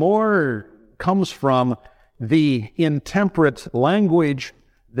it is comes from the intemperate language,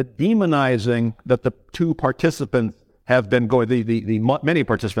 the demonizing that the two participants have been going, the many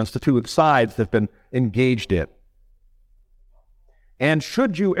participants, the two sides have been engaged in. And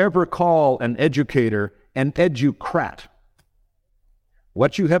should you ever call an educator an educrat,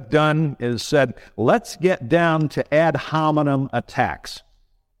 what you have done is said, let's get down to ad hominem attacks.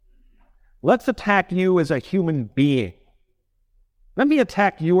 Let's attack you as a human being. Let me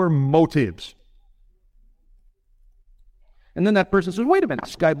attack your motives. And then that person says, wait a minute,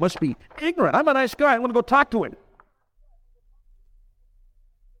 this guy must be ignorant. I'm a nice guy. I want to go talk to him.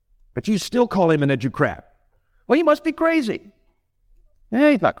 But you still call him an educrat. Well, he must be crazy.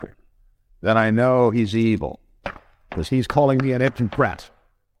 He's not crazy. Then I know he's evil, because he's calling me an educrat.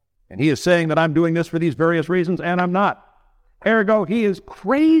 And he is saying that I'm doing this for these various reasons, and I'm not. Ergo, he is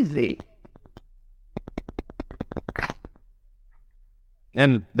crazy.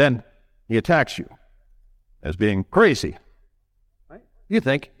 And then he attacks you. as being crazy. Right? You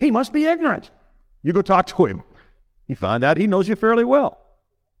think, he must be ignorant. You go talk to him. You find out he knows you fairly well.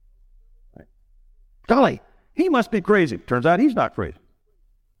 Right? Golly, he must be crazy. Turns out he's not crazy.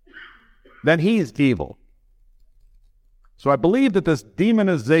 Then he's evil. So I believe that this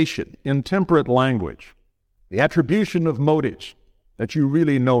demonization, intemperate language, the attribution of motives that you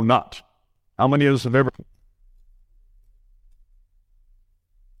really know not. How many of us have ever...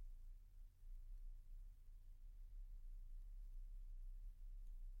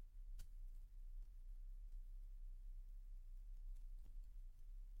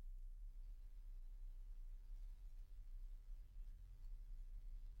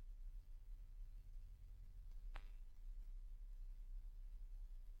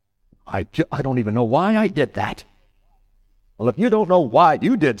 I don't even know why I did that. Well, if you don't know why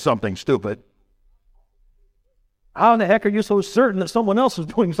you did something stupid, how in the heck are you so certain that someone else is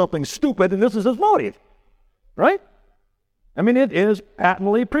doing something stupid and this is his motive? Right? I mean, it is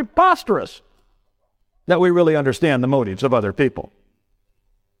patently preposterous that we really understand the motives of other people.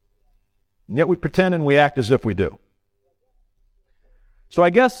 And yet we pretend and we act as if we do. So I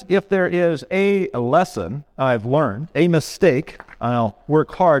guess if there is a lesson I've learned, a mistake, I'll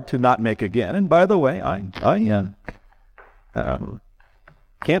work hard to not make again. And by the way, I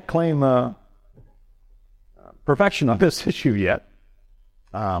can't claim perfection on this issue yet.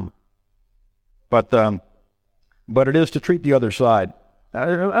 But it is to treat the other side.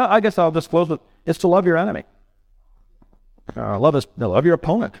 I guess I'll just close with, it's to love your enemy. Love your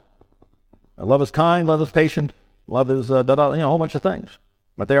opponent. Love is kind, love is patient, love is a whole bunch of things.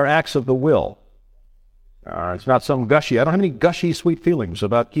 But they are acts of the will. It's not some gushy. I don't have any gushy, sweet feelings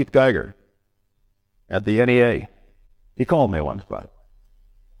about Keith Geiger at the NEA. He called me once about it.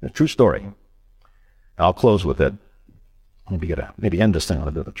 It's a true story. I'll close with it. Maybe end this thing with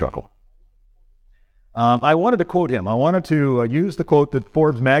a bit of a chuckle. I wanted to quote him. I wanted to use the quote that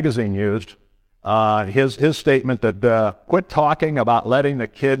Forbes magazine used. His statement that quit talking about letting the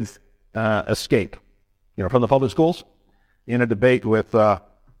kids escape, from the public schools, in a debate with Clint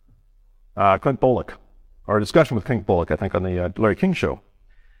Bolick, or a discussion with Clint Bolick, I think, on the Larry King Show.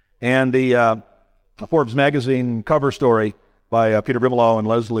 And the Forbes magazine cover story by Peter Brimelow and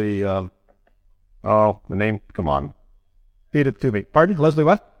Leslie, the name, come on. Feed it to me. Pardon? Leslie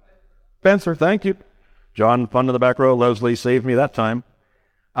what? Spencer, thank you. John, fun in the back row. Leslie saved me that time.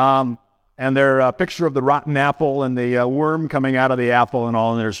 And their picture of the rotten apple and the worm coming out of the apple and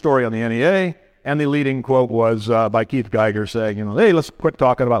all in their story on the NEA. And the leading quote was by Keith Geiger saying, hey, let's quit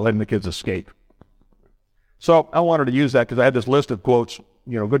talking about letting the kids escape. So I wanted to use that because I had this list of quotes,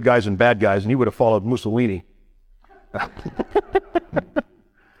 good guys and bad guys, and he would have followed Mussolini.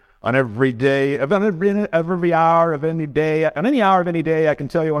 On every day, every hour of any day, on any hour of any day, I can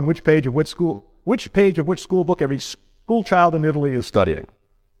tell you on which page of which school book every school child in Italy is studying.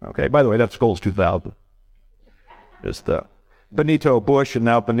 Okay, by the way, that's Scholes 2000. Just Benito Bush and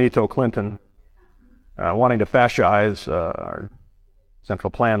now Benito Clinton wanting to fascize our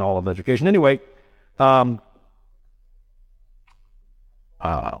central plan, all of education. Anyway, I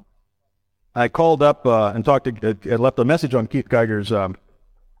called up and left a message on Keith Geiger's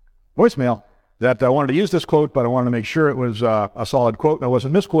voicemail that I wanted to use this quote, but I wanted to make sure it was a solid quote and I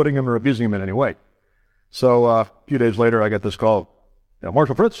wasn't misquoting him or abusing him in any way. So a few days later, I got this call.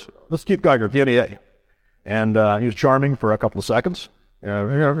 Marshal Fritz, this is Keith Geiger, PNEA. And he was charming for a couple of seconds,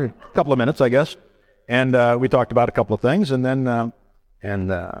 a couple of minutes, I guess. And we talked about a couple of things, and then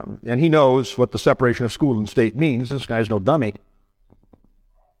and he knows what the separation of school and state means. This guy's no dummy.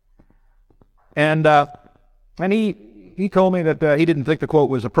 And he told me that he didn't think the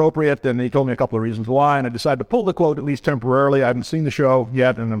quote was appropriate, and he told me a couple of reasons why, and I decided to pull the quote at least temporarily. I haven't seen the show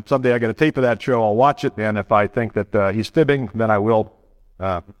yet, and someday I get a tape of that show, I'll watch it, and if I think that he's fibbing, then I will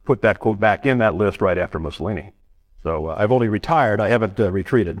put that quote back in that list right after Mussolini. So I've only retired. I haven't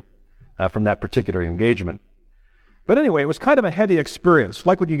retreated from that particular engagement. But anyway, it was kind of a heady experience,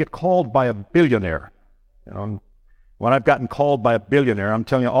 like when you get called by a billionaire. When I've gotten called by a billionaire, I'm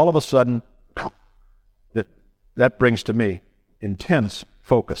telling you, all of a sudden, that brings to me intense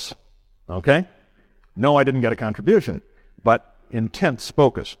focus. Okay? No, I didn't get a contribution, but intense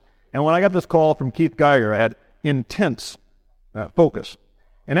focus. And when I got this call from Keith Geiger, I had intense focus.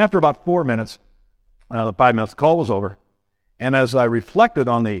 And after about 4 minutes, 5 minutes, the call was over. And as I reflected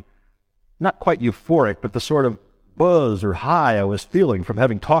on the, not quite euphoric, but the sort of buzz or high I was feeling from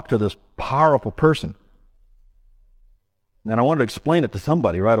having talked to this powerful person, and I wanted to explain it to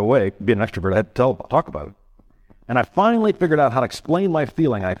somebody right away. Being an extrovert, I had to talk about it. And I finally figured out how to explain my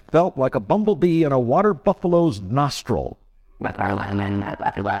feeling. I felt like a bumblebee in a water buffalo's nostril.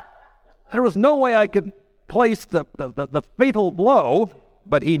 There was no way I could place the fatal blow,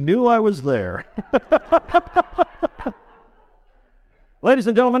 but he knew I was there. Ladies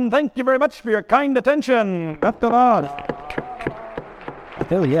and gentlemen, thank you very much for your kind attention.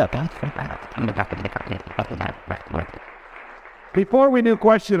 Before we do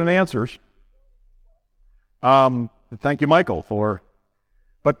question and answers, thank you, Michael,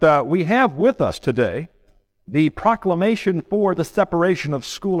 but we have with us today the proclamation for the separation of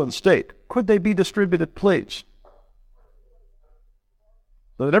school and state. Could they be distributed, please?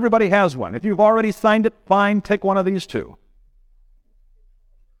 So that everybody has one. If you've already signed it, fine, take one of these two.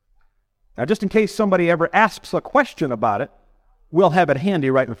 Now, just in case somebody ever asks a question about it, we'll have it handy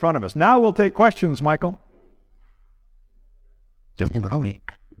right in front of us. Now we'll take questions, Michael.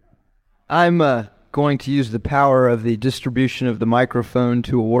 I'm going to use the power of the distribution of the microphone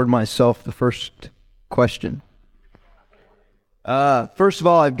to award myself the first question. First of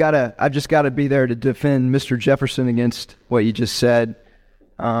all, I've just got to be there to defend Mr. Jefferson against what you just said.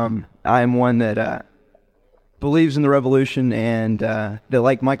 I am one that believes in the revolution, and that,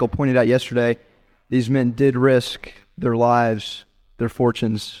 like Michael pointed out yesterday, these men did risk their lives, their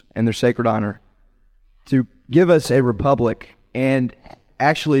fortunes, and their sacred honor to give us a republic. And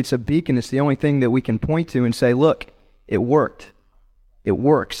actually, it's a beacon. It's the only thing that we can point to and say, look, it worked. It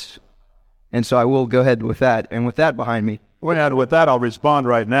works. And so I will go ahead with that. And with that behind me. Well, with that, I'll respond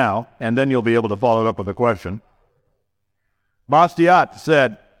right now, and then you'll be able to follow it up with a question. Bastiat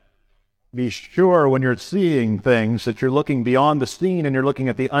said, be sure when you're seeing things that you're looking beyond the seen and you're looking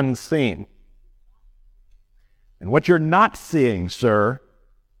at the unseen. And what you're not seeing, sir,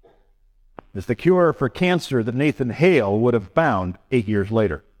 is the cure for cancer that Nathan Hale would have found 8 years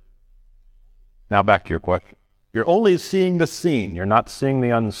later. Now back to your question. You're only seeing the seen. You're not seeing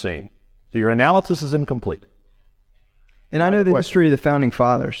the unseen. So your analysis is incomplete. And I know the history of the Founding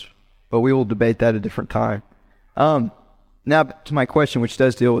Fathers, but we will debate that at a different time. Now to my question, which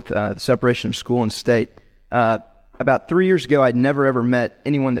does deal with the separation of school and state. About 3 years ago, I'd never ever met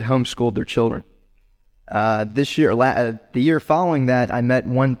anyone that homeschooled their children. This year, the year following that, I met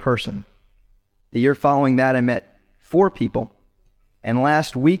one person. The year following that, I met 4 people. And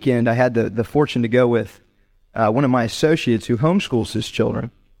last weekend, I had the fortune to go with one of my associates who homeschools his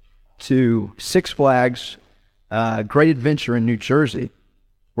children to Six Flags Great Adventure in New Jersey,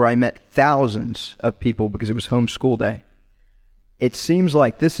 where I met thousands of people because it was homeschool day. It seems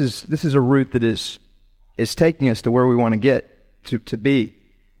like this is a route that is taking us to where we want to get to be.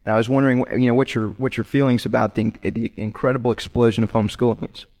 And I was wondering, what your feelings about the incredible explosion of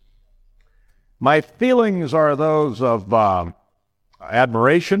homeschooling is. My feelings are those of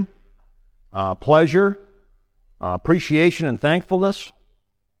admiration, pleasure, appreciation, and thankfulness.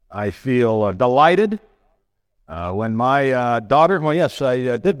 I feel delighted when my daughter. Well, yes,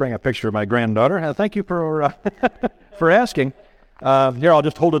 I did bring a picture of my granddaughter. Thank you for for asking. Here, I'll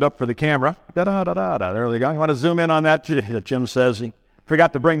just hold it up for the camera. Da-da-da-da-da. There we go. You want to zoom in on that? Jim says he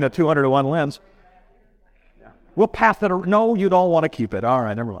forgot to bring the 200-to-1 lens. We'll pass it. No, you don't want to keep it. All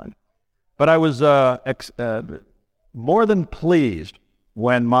right, never mind. But I was more than pleased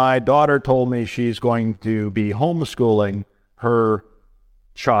when my daughter told me she's going to be homeschooling her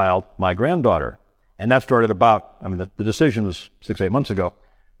child, my granddaughter. And that started the decision was 6-8 months ago,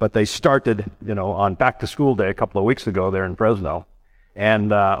 but they started, on back to school day a couple of weeks ago there in Fresno.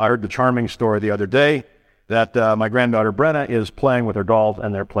 And I heard the charming story the other day that my granddaughter Brenna is playing with her dolls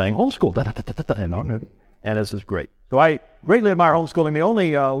and they're playing homeschool. And this is great. So I greatly admire homeschooling. The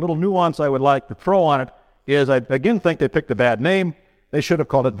only little nuance I would like to throw on it is I again think they picked a bad name. They should have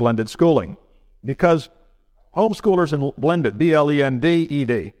called it blended schooling, because homeschoolers and blended,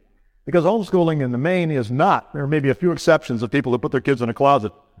 B-L-E-N-D-E-D, because homeschooling in the main is not. There may be a few exceptions of people who put their kids in a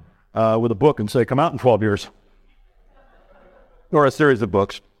closet with a book and say, come out in 12 years, or a series of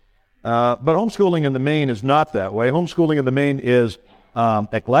books. But homeschooling in the main is not that way. Homeschooling in the main is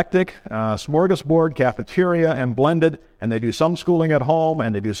eclectic, smorgasbord, cafeteria, and blended, and they do some schooling at home,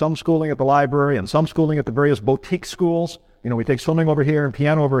 and they do some schooling at the library, and some schooling at the various boutique schools. We take swimming over here, and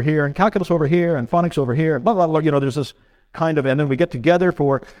piano over here, and calculus over here, and phonics over here, and blah, blah, blah. There's this kind of, and then we get together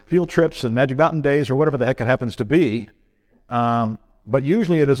for field trips and Magic Mountain days, or whatever the heck it happens to be. But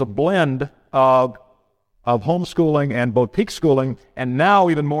usually it is a blend of homeschooling and boutique schooling, and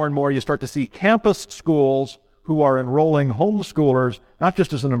now even more and more you start to see campus schools who are enrolling homeschoolers, not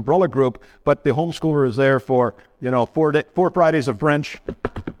just as an umbrella group, but the homeschooler is there for, 4 Fridays of French,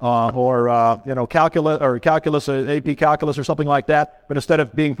 or calculus, AP calculus or something like that. But instead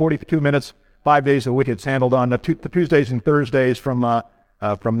of being 42 minutes, 5 days a week, it's handled on the Tuesdays and Thursdays from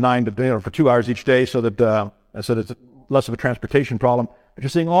 9 to, for 2 hours each day, so that it's less of a transportation problem. But you're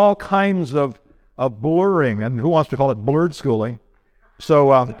seeing all kinds of a blurring, and who wants to call it blurred schooling?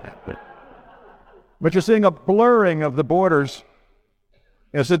 So, but you're seeing a blurring of the borders.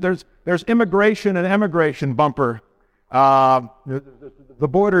 Is that there's immigration and emigration bumper. The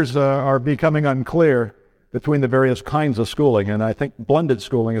borders are becoming unclear between the various kinds of schooling, and I think blended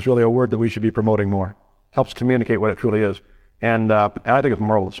schooling is really a word that we should be promoting more. Helps communicate what it truly is, and I think it's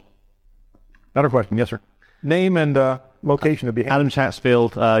marvelous. Another question, yes, sir. Name and location to be. Adam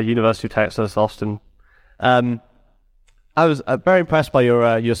Chatsfield, University of Texas, Austin. I was very impressed by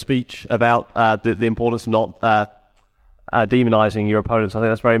your speech about the importance of not demonizing your opponents. I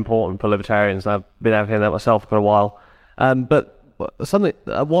think that's very important for libertarians. I've been advocating that myself for a while. But something,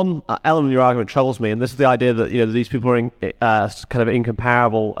 one element of your argument troubles me, and this is the idea that these people are in kind of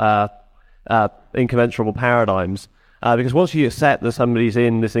incomparable, incommensurable paradigms. Because once you accept that somebody's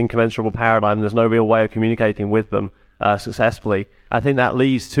in this incommensurable paradigm, there's no real way of communicating with them successfully. I think that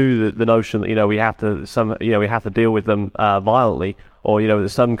leads to the notion that we have to deal with them violently, or that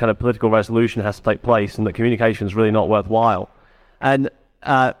some kind of political resolution has to take place, and that communication is really not worthwhile. And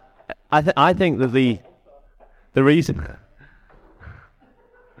I think that the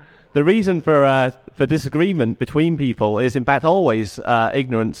reason for disagreement between people is in fact always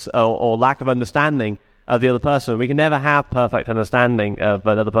ignorance or lack of understanding of the other person. We can never have perfect understanding of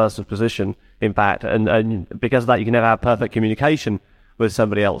another person's position, in fact, and because of that you can never have perfect communication with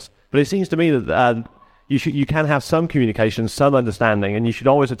somebody else. But it seems to me that you can have some communication, some understanding, and you should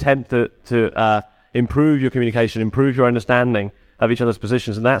always attempt to improve your communication, improve your understanding of each other's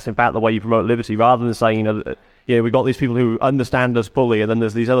positions, and that's in fact the way you promote liberty, rather than saying we've got these people who understand us fully, and then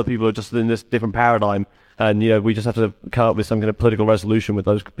there's these other people who are just in this different paradigm, and we just have to come up with some kind of political resolution with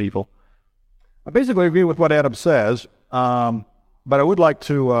those people. I basically agree with what Adam says, but I would like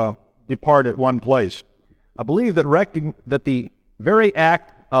to depart at one place. I believe that the very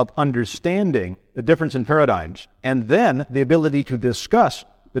act of understanding the difference in paradigms, and then the ability to discuss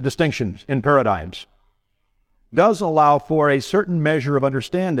the distinctions in paradigms, does allow for a certain measure of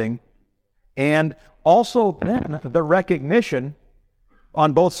understanding, and also then the recognition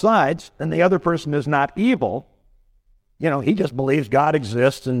on both sides, and the other person is not evil. He just believes God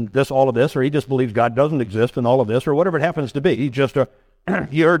exists and all of this, or he just believes God doesn't exist and all of this, or whatever it happens to be. He just,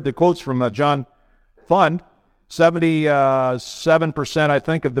 you heard the quotes from John Fund. 77%, I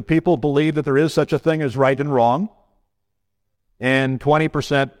think, of the people believe that there is such a thing as right and wrong. And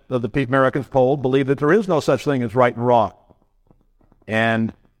 20% of the Americans polled believe that there is no such thing as right and wrong.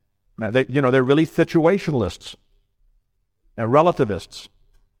 And they're really situationalists and relativists.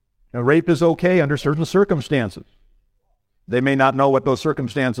 Now, rape is okay under certain circumstances. They may not know what those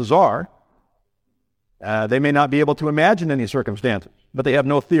circumstances are. They may not be able to imagine any circumstances, but they have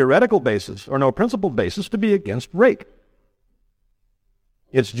no theoretical basis or no principled basis to be against rape.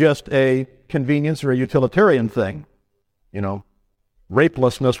 It's just a convenience or a utilitarian thing.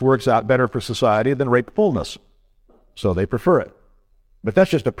 Rapelessness works out better for society than rapefulness, so they prefer it. But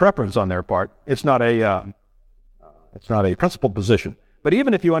that's just a preference on their part. It's not a principled position. But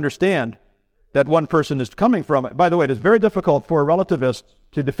even if you understand that one person is coming from it, by the way, it is very difficult for a relativist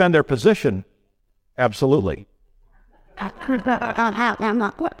to defend their position. Absolutely.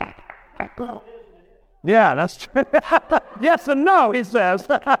 Yeah, that's true. Yes and no, he says.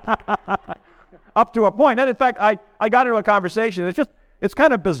 Up to a point. And in fact, I got into a conversation. It's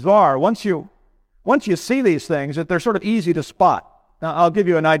kind of bizarre. Once you see these things, that they're sort of easy to spot. Now, I'll give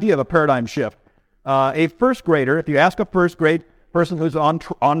you an idea of a paradigm shift. A first grader, if you ask a first grade person who's on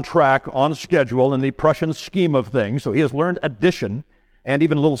track, on schedule in the Prussian scheme of things, so he has learned addition and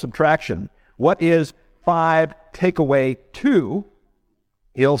even a little subtraction, what is 5 take away 2?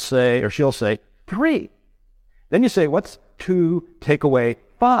 He'll say, or she'll say, 3. Then you say, what's 2 take away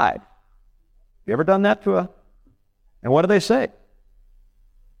 5? You ever done that and what do they say?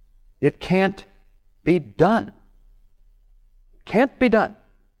 It can't be done. Can't be done.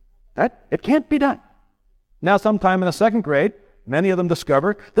 Right? It can't be done. Now, sometime in the second grade, many of them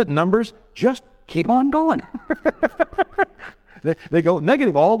discover that numbers just keep on going. They go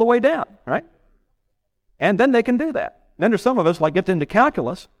negative all the way down, right? And then they can do that. Then there's some of us get into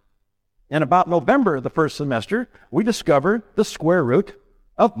calculus, and about November of the first semester, we discover the square root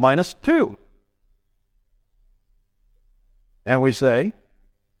of -2. And we say,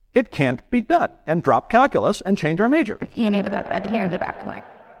 it can't be done, and drop calculus and change our major.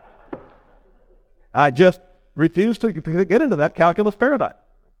 I just refuse to get into that calculus paradigm.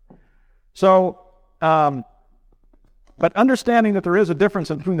 So, but understanding that there is a difference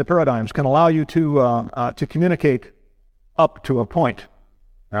between the paradigms can allow you to communicate up to a point,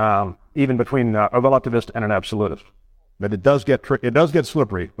 even between a relativist and an absolutist. But it does get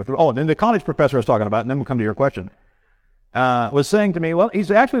slippery. And then the college professor I was talking about, and then we'll come to your question, was saying to me, well, he's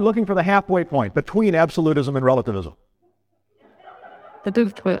actually looking for the halfway point between absolutism and relativism. And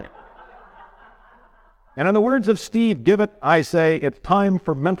in the words of Steve Gibbett, I say, it's time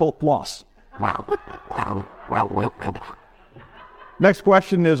for mental floss. Next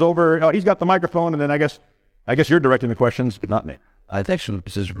question is over. He's got the microphone, and then I guess you're directing the questions, not me. I think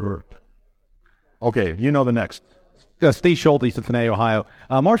this is Okay, you know the next. Steve Schulte, Cincinnati, Ohio.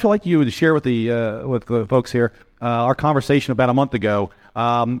 Marshall, I'd like you to share with the folks here our conversation about a month ago.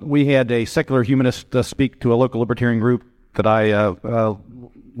 We had a secular humanist speak to a local libertarian group that I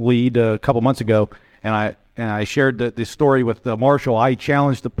lead a couple months ago, and I shared the story with Marshall. I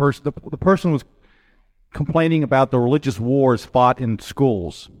challenged the person. The person was complaining about the religious wars fought in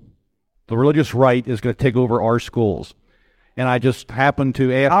schools. The religious right is going to take over our schools. And I just happened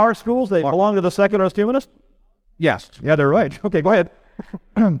to ask... Our schools, they belong to the secularist humanists? Yes. Yeah, they're right. Okay, go ahead.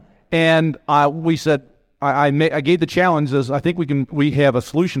 And we said, I gave the challenge as I think we have a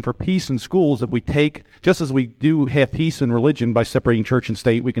solution for peace in schools if we take, just as we do have peace in religion by separating church and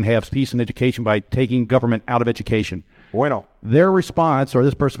state, we can have peace in education by taking government out of education. Bueno. Their response, or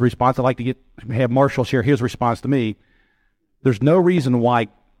this person's response, I'd like to have Marshall share his response to me. There's no reason why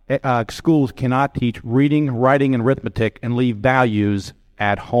schools cannot teach reading, writing, and arithmetic and leave values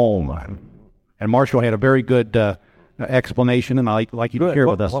at home. And Marshall had a very good explanation, and I'd like you to share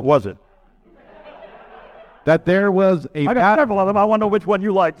with us. What was it? That there was a... I got several of them. I want to know which one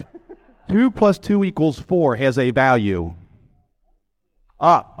you liked. 2 + 2 = 4 has a value.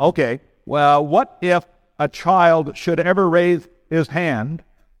 Okay. Well, what if a child should ever raise his hand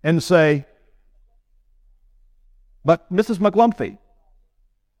and say, but Mrs. McLumphy,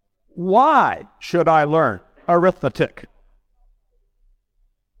 why should I learn arithmetic?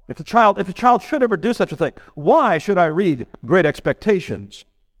 If a child should ever do such a thing, why should I read Great Expectations?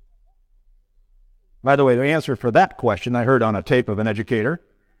 By the way, the answer for that question I heard on a tape of an educator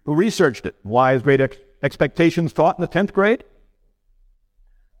who researched it. Why is Great Expectations taught in the 10th grade?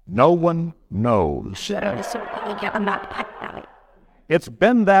 No one knows. It's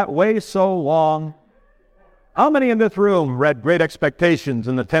been that way so long. How many in this room read Great Expectations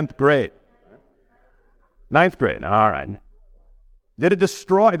in the 10th grade? 9th grade, all right.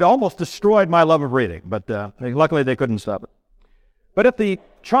 It almost destroyed my love of reading, but luckily they couldn't stop it. But if the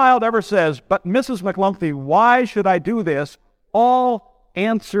child ever says, but Mrs. McLumphy, why should I do this? All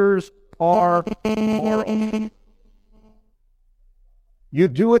answers are moral. You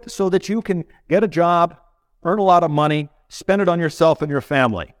do it so that you can get a job, earn a lot of money, spend it on yourself and your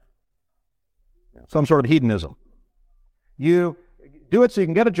family. Some sort of hedonism. You do it so you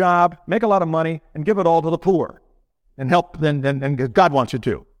can get a job, make a lot of money, and give it all to the poor. And help, and God wants you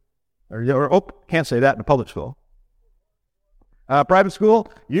to. Can't say that in a public school. Private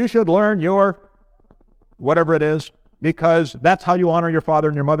school, you should learn your whatever it is, because that's how you honor your father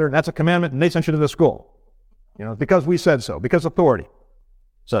and your mother, and that's a commandment, and they sent you to the school. Because we said so, because authority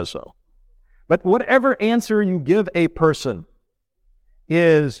says so. But whatever answer you give a person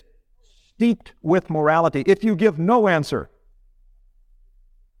is steeped with morality. If you give no answer,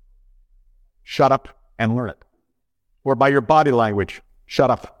 shut up and learn it. Or by your body language, shut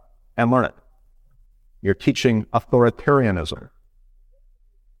up and learn it. You're teaching authoritarianism.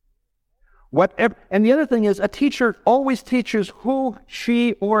 And the other thing is, a teacher always teaches who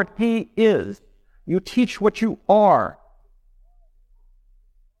she or he is. You teach what you are.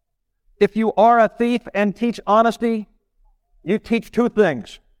 If you are a thief and teach honesty, you teach 2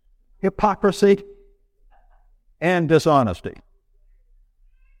 things: hypocrisy and dishonesty.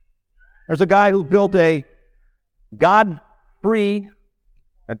 There's a guy who built a God-free,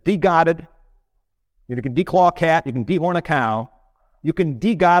 a de-godded, you can declaw a cat, you can dehorn a cow, you can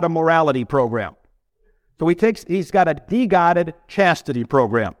de-god a morality program. So he's got a de-godded chastity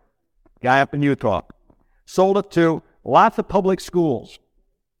program. Guy up in Utah. Sold it to lots of public schools.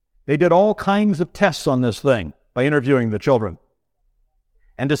 They did all kinds of tests on this thing by interviewing the children.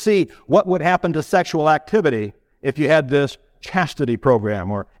 And to see what would happen to sexual activity if you had this chastity program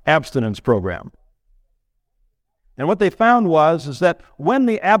or abstinence program. And what they found is that when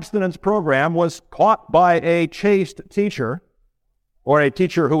the abstinence program was taught by a chaste teacher, or a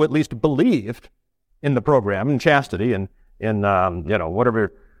teacher who at least believed in the program, in chastity, and in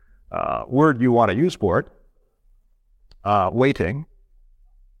whatever word you want to use for it, waiting,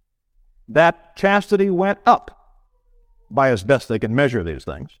 that chastity went up by as best they can measure these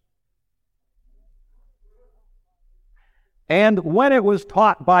things. And when it was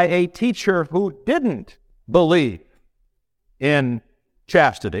taught by a teacher who didn't believe in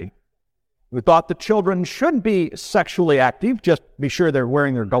chastity, who thought that children should be sexually active, just be sure they're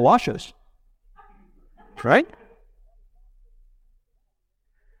wearing their galoshes. Right?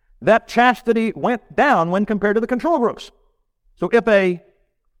 That chastity went down when compared to the control groups. So if a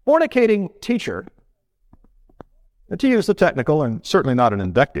fornicating teacher, to use the technical and certainly not an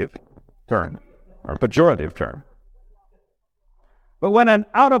invective term or pejorative term, but when an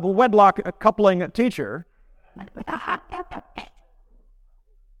out-of-wedlock coupling teacher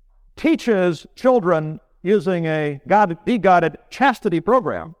teaches children using a de-guided chastity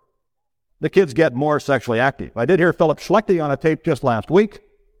program, the kids get more sexually active. I did hear Philip Schlechte on a tape just last week.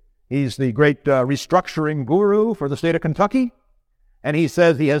 He's the great restructuring guru for the state of Kentucky, and he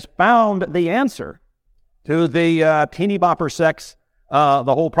says he has found the answer to the teeny bopper sex, the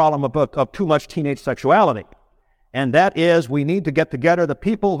whole problem of too much teenage sexuality. And that is, we need to get together the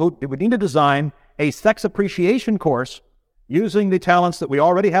people we need to design a sex appreciation course using the talents that we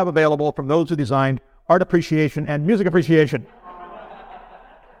already have available from those who designed art appreciation and music appreciation.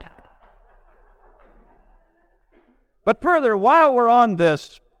 But further, while we're on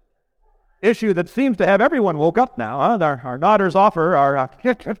this issue that seems to have everyone woke up now, our nodders offer,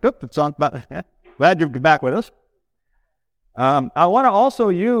 it's on, glad you're back with us. I want to also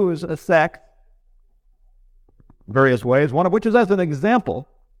use a sex various ways, one of which is as an example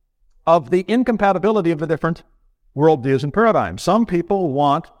of the incompatibility of the different worldviews and paradigms. Some people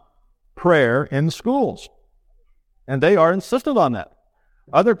want prayer in schools, and they are insistent on that.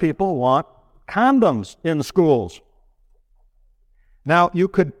 Other people want condoms in schools. Now, you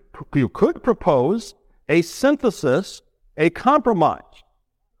could propose a synthesis, a compromise.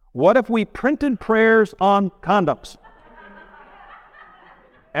 What if we printed prayers on condoms?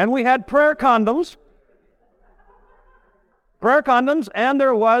 And we had prayer condoms, and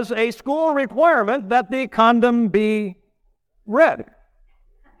there was a school requirement that the condom be red.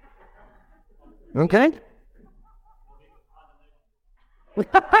 Okay? We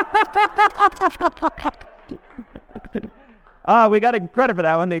got a credit for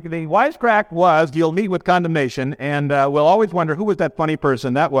that one. The wisecrack was, you'll meet with condemnation, and we'll always wonder who was that funny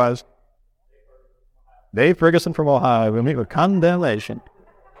person. That was Dave Ferguson from Ohio. We'll meet with condemnation.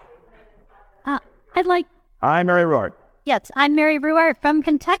 I'm Mary Ruart. Yes, I'm Mary Ruart from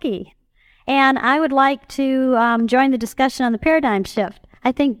Kentucky, and I would like to join the discussion on the paradigm shift.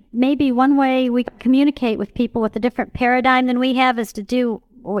 I think maybe one way we can communicate with people with a different paradigm than we have is to do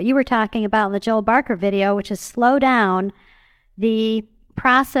what you were talking about in the Joel Barker video, which is slow down the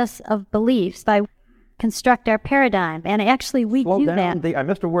process of beliefs by construct our paradigm. And actually, we do that. I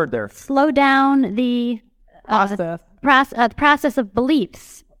missed a word there. Slow down the process of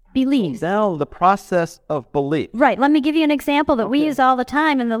beliefs. Now the process of belief. Right. Let me give you an example that we use all the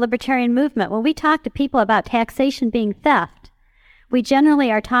time in the libertarian movement. When we talk to people about taxation being theft, we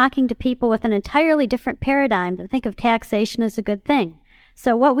generally are talking to people with an entirely different paradigm that think of taxation as a good thing.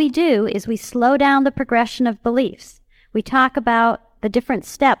 So what we do is we slow down the progression of beliefs. We talk about the different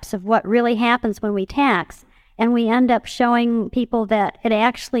steps of what really happens when we tax, and we end up showing people that it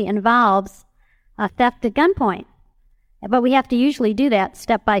actually involves theft at gunpoint. But we have to usually do that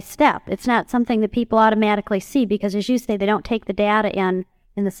step by step. It's not something that people automatically see because, as you say, they don't take the data in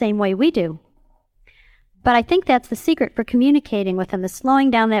the same way we do. But I think that's the secret for communicating with them, is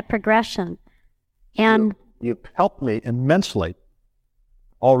slowing down that progression. And you've helped me immensely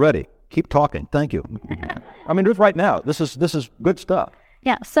already. Keep talking. Thank you. I mean, just right now, this is good stuff.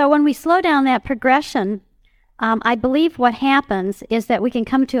 Yeah, so when we slow down that progression, I believe what happens is that we can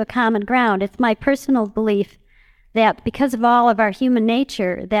come to a common ground. It's my personal belief that because of all of our human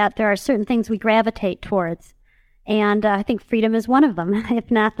nature, that there are certain things we gravitate towards. And I think freedom is one of them, if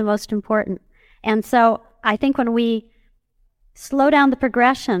not the most important. And so I think when we slow down the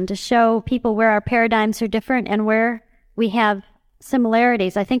progression to show people where our paradigms are different and where we have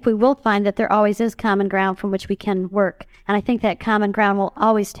similarities, I think we will find that there always is common ground from which we can work. And I think that common ground will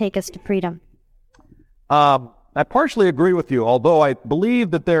always take us to freedom. I partially agree with you, although I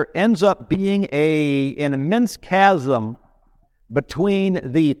believe that there ends up being an immense chasm between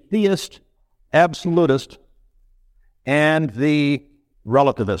the theist, absolutist, and the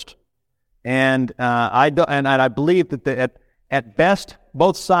relativist. And I believe that at best,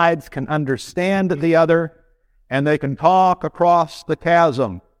 both sides can understand the other, and they can talk across the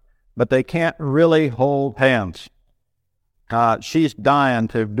chasm, but they can't really hold hands. She's dying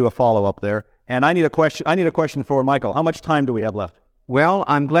to do a follow-up there. And I need a question for Michael. How much time do we have left? Well,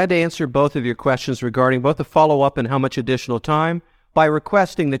 I'm glad to answer both of your questions regarding both the follow-up and how much additional time by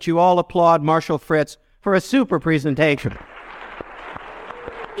requesting that you all applaud Marshall Fritz for a super presentation.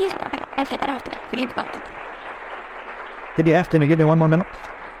 Did you ask him to give me one more minute?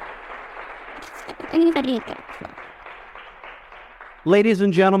 Ladies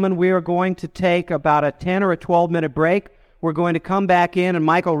and gentlemen, we are going to take about a 10 or a 12-minute break. We're going to come back in, and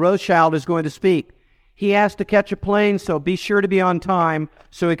Michael Rothschild is going to speak. He has to catch a plane, so be sure to be on time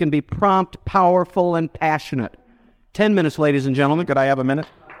so he can be prompt, powerful, and passionate. 10 minutes, ladies and gentlemen. Could I have a minute?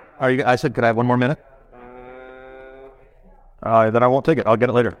 I said, could I have one more minute? Then I won't take it. I'll get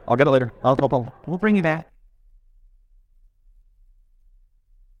it later. I'll. We'll bring you back.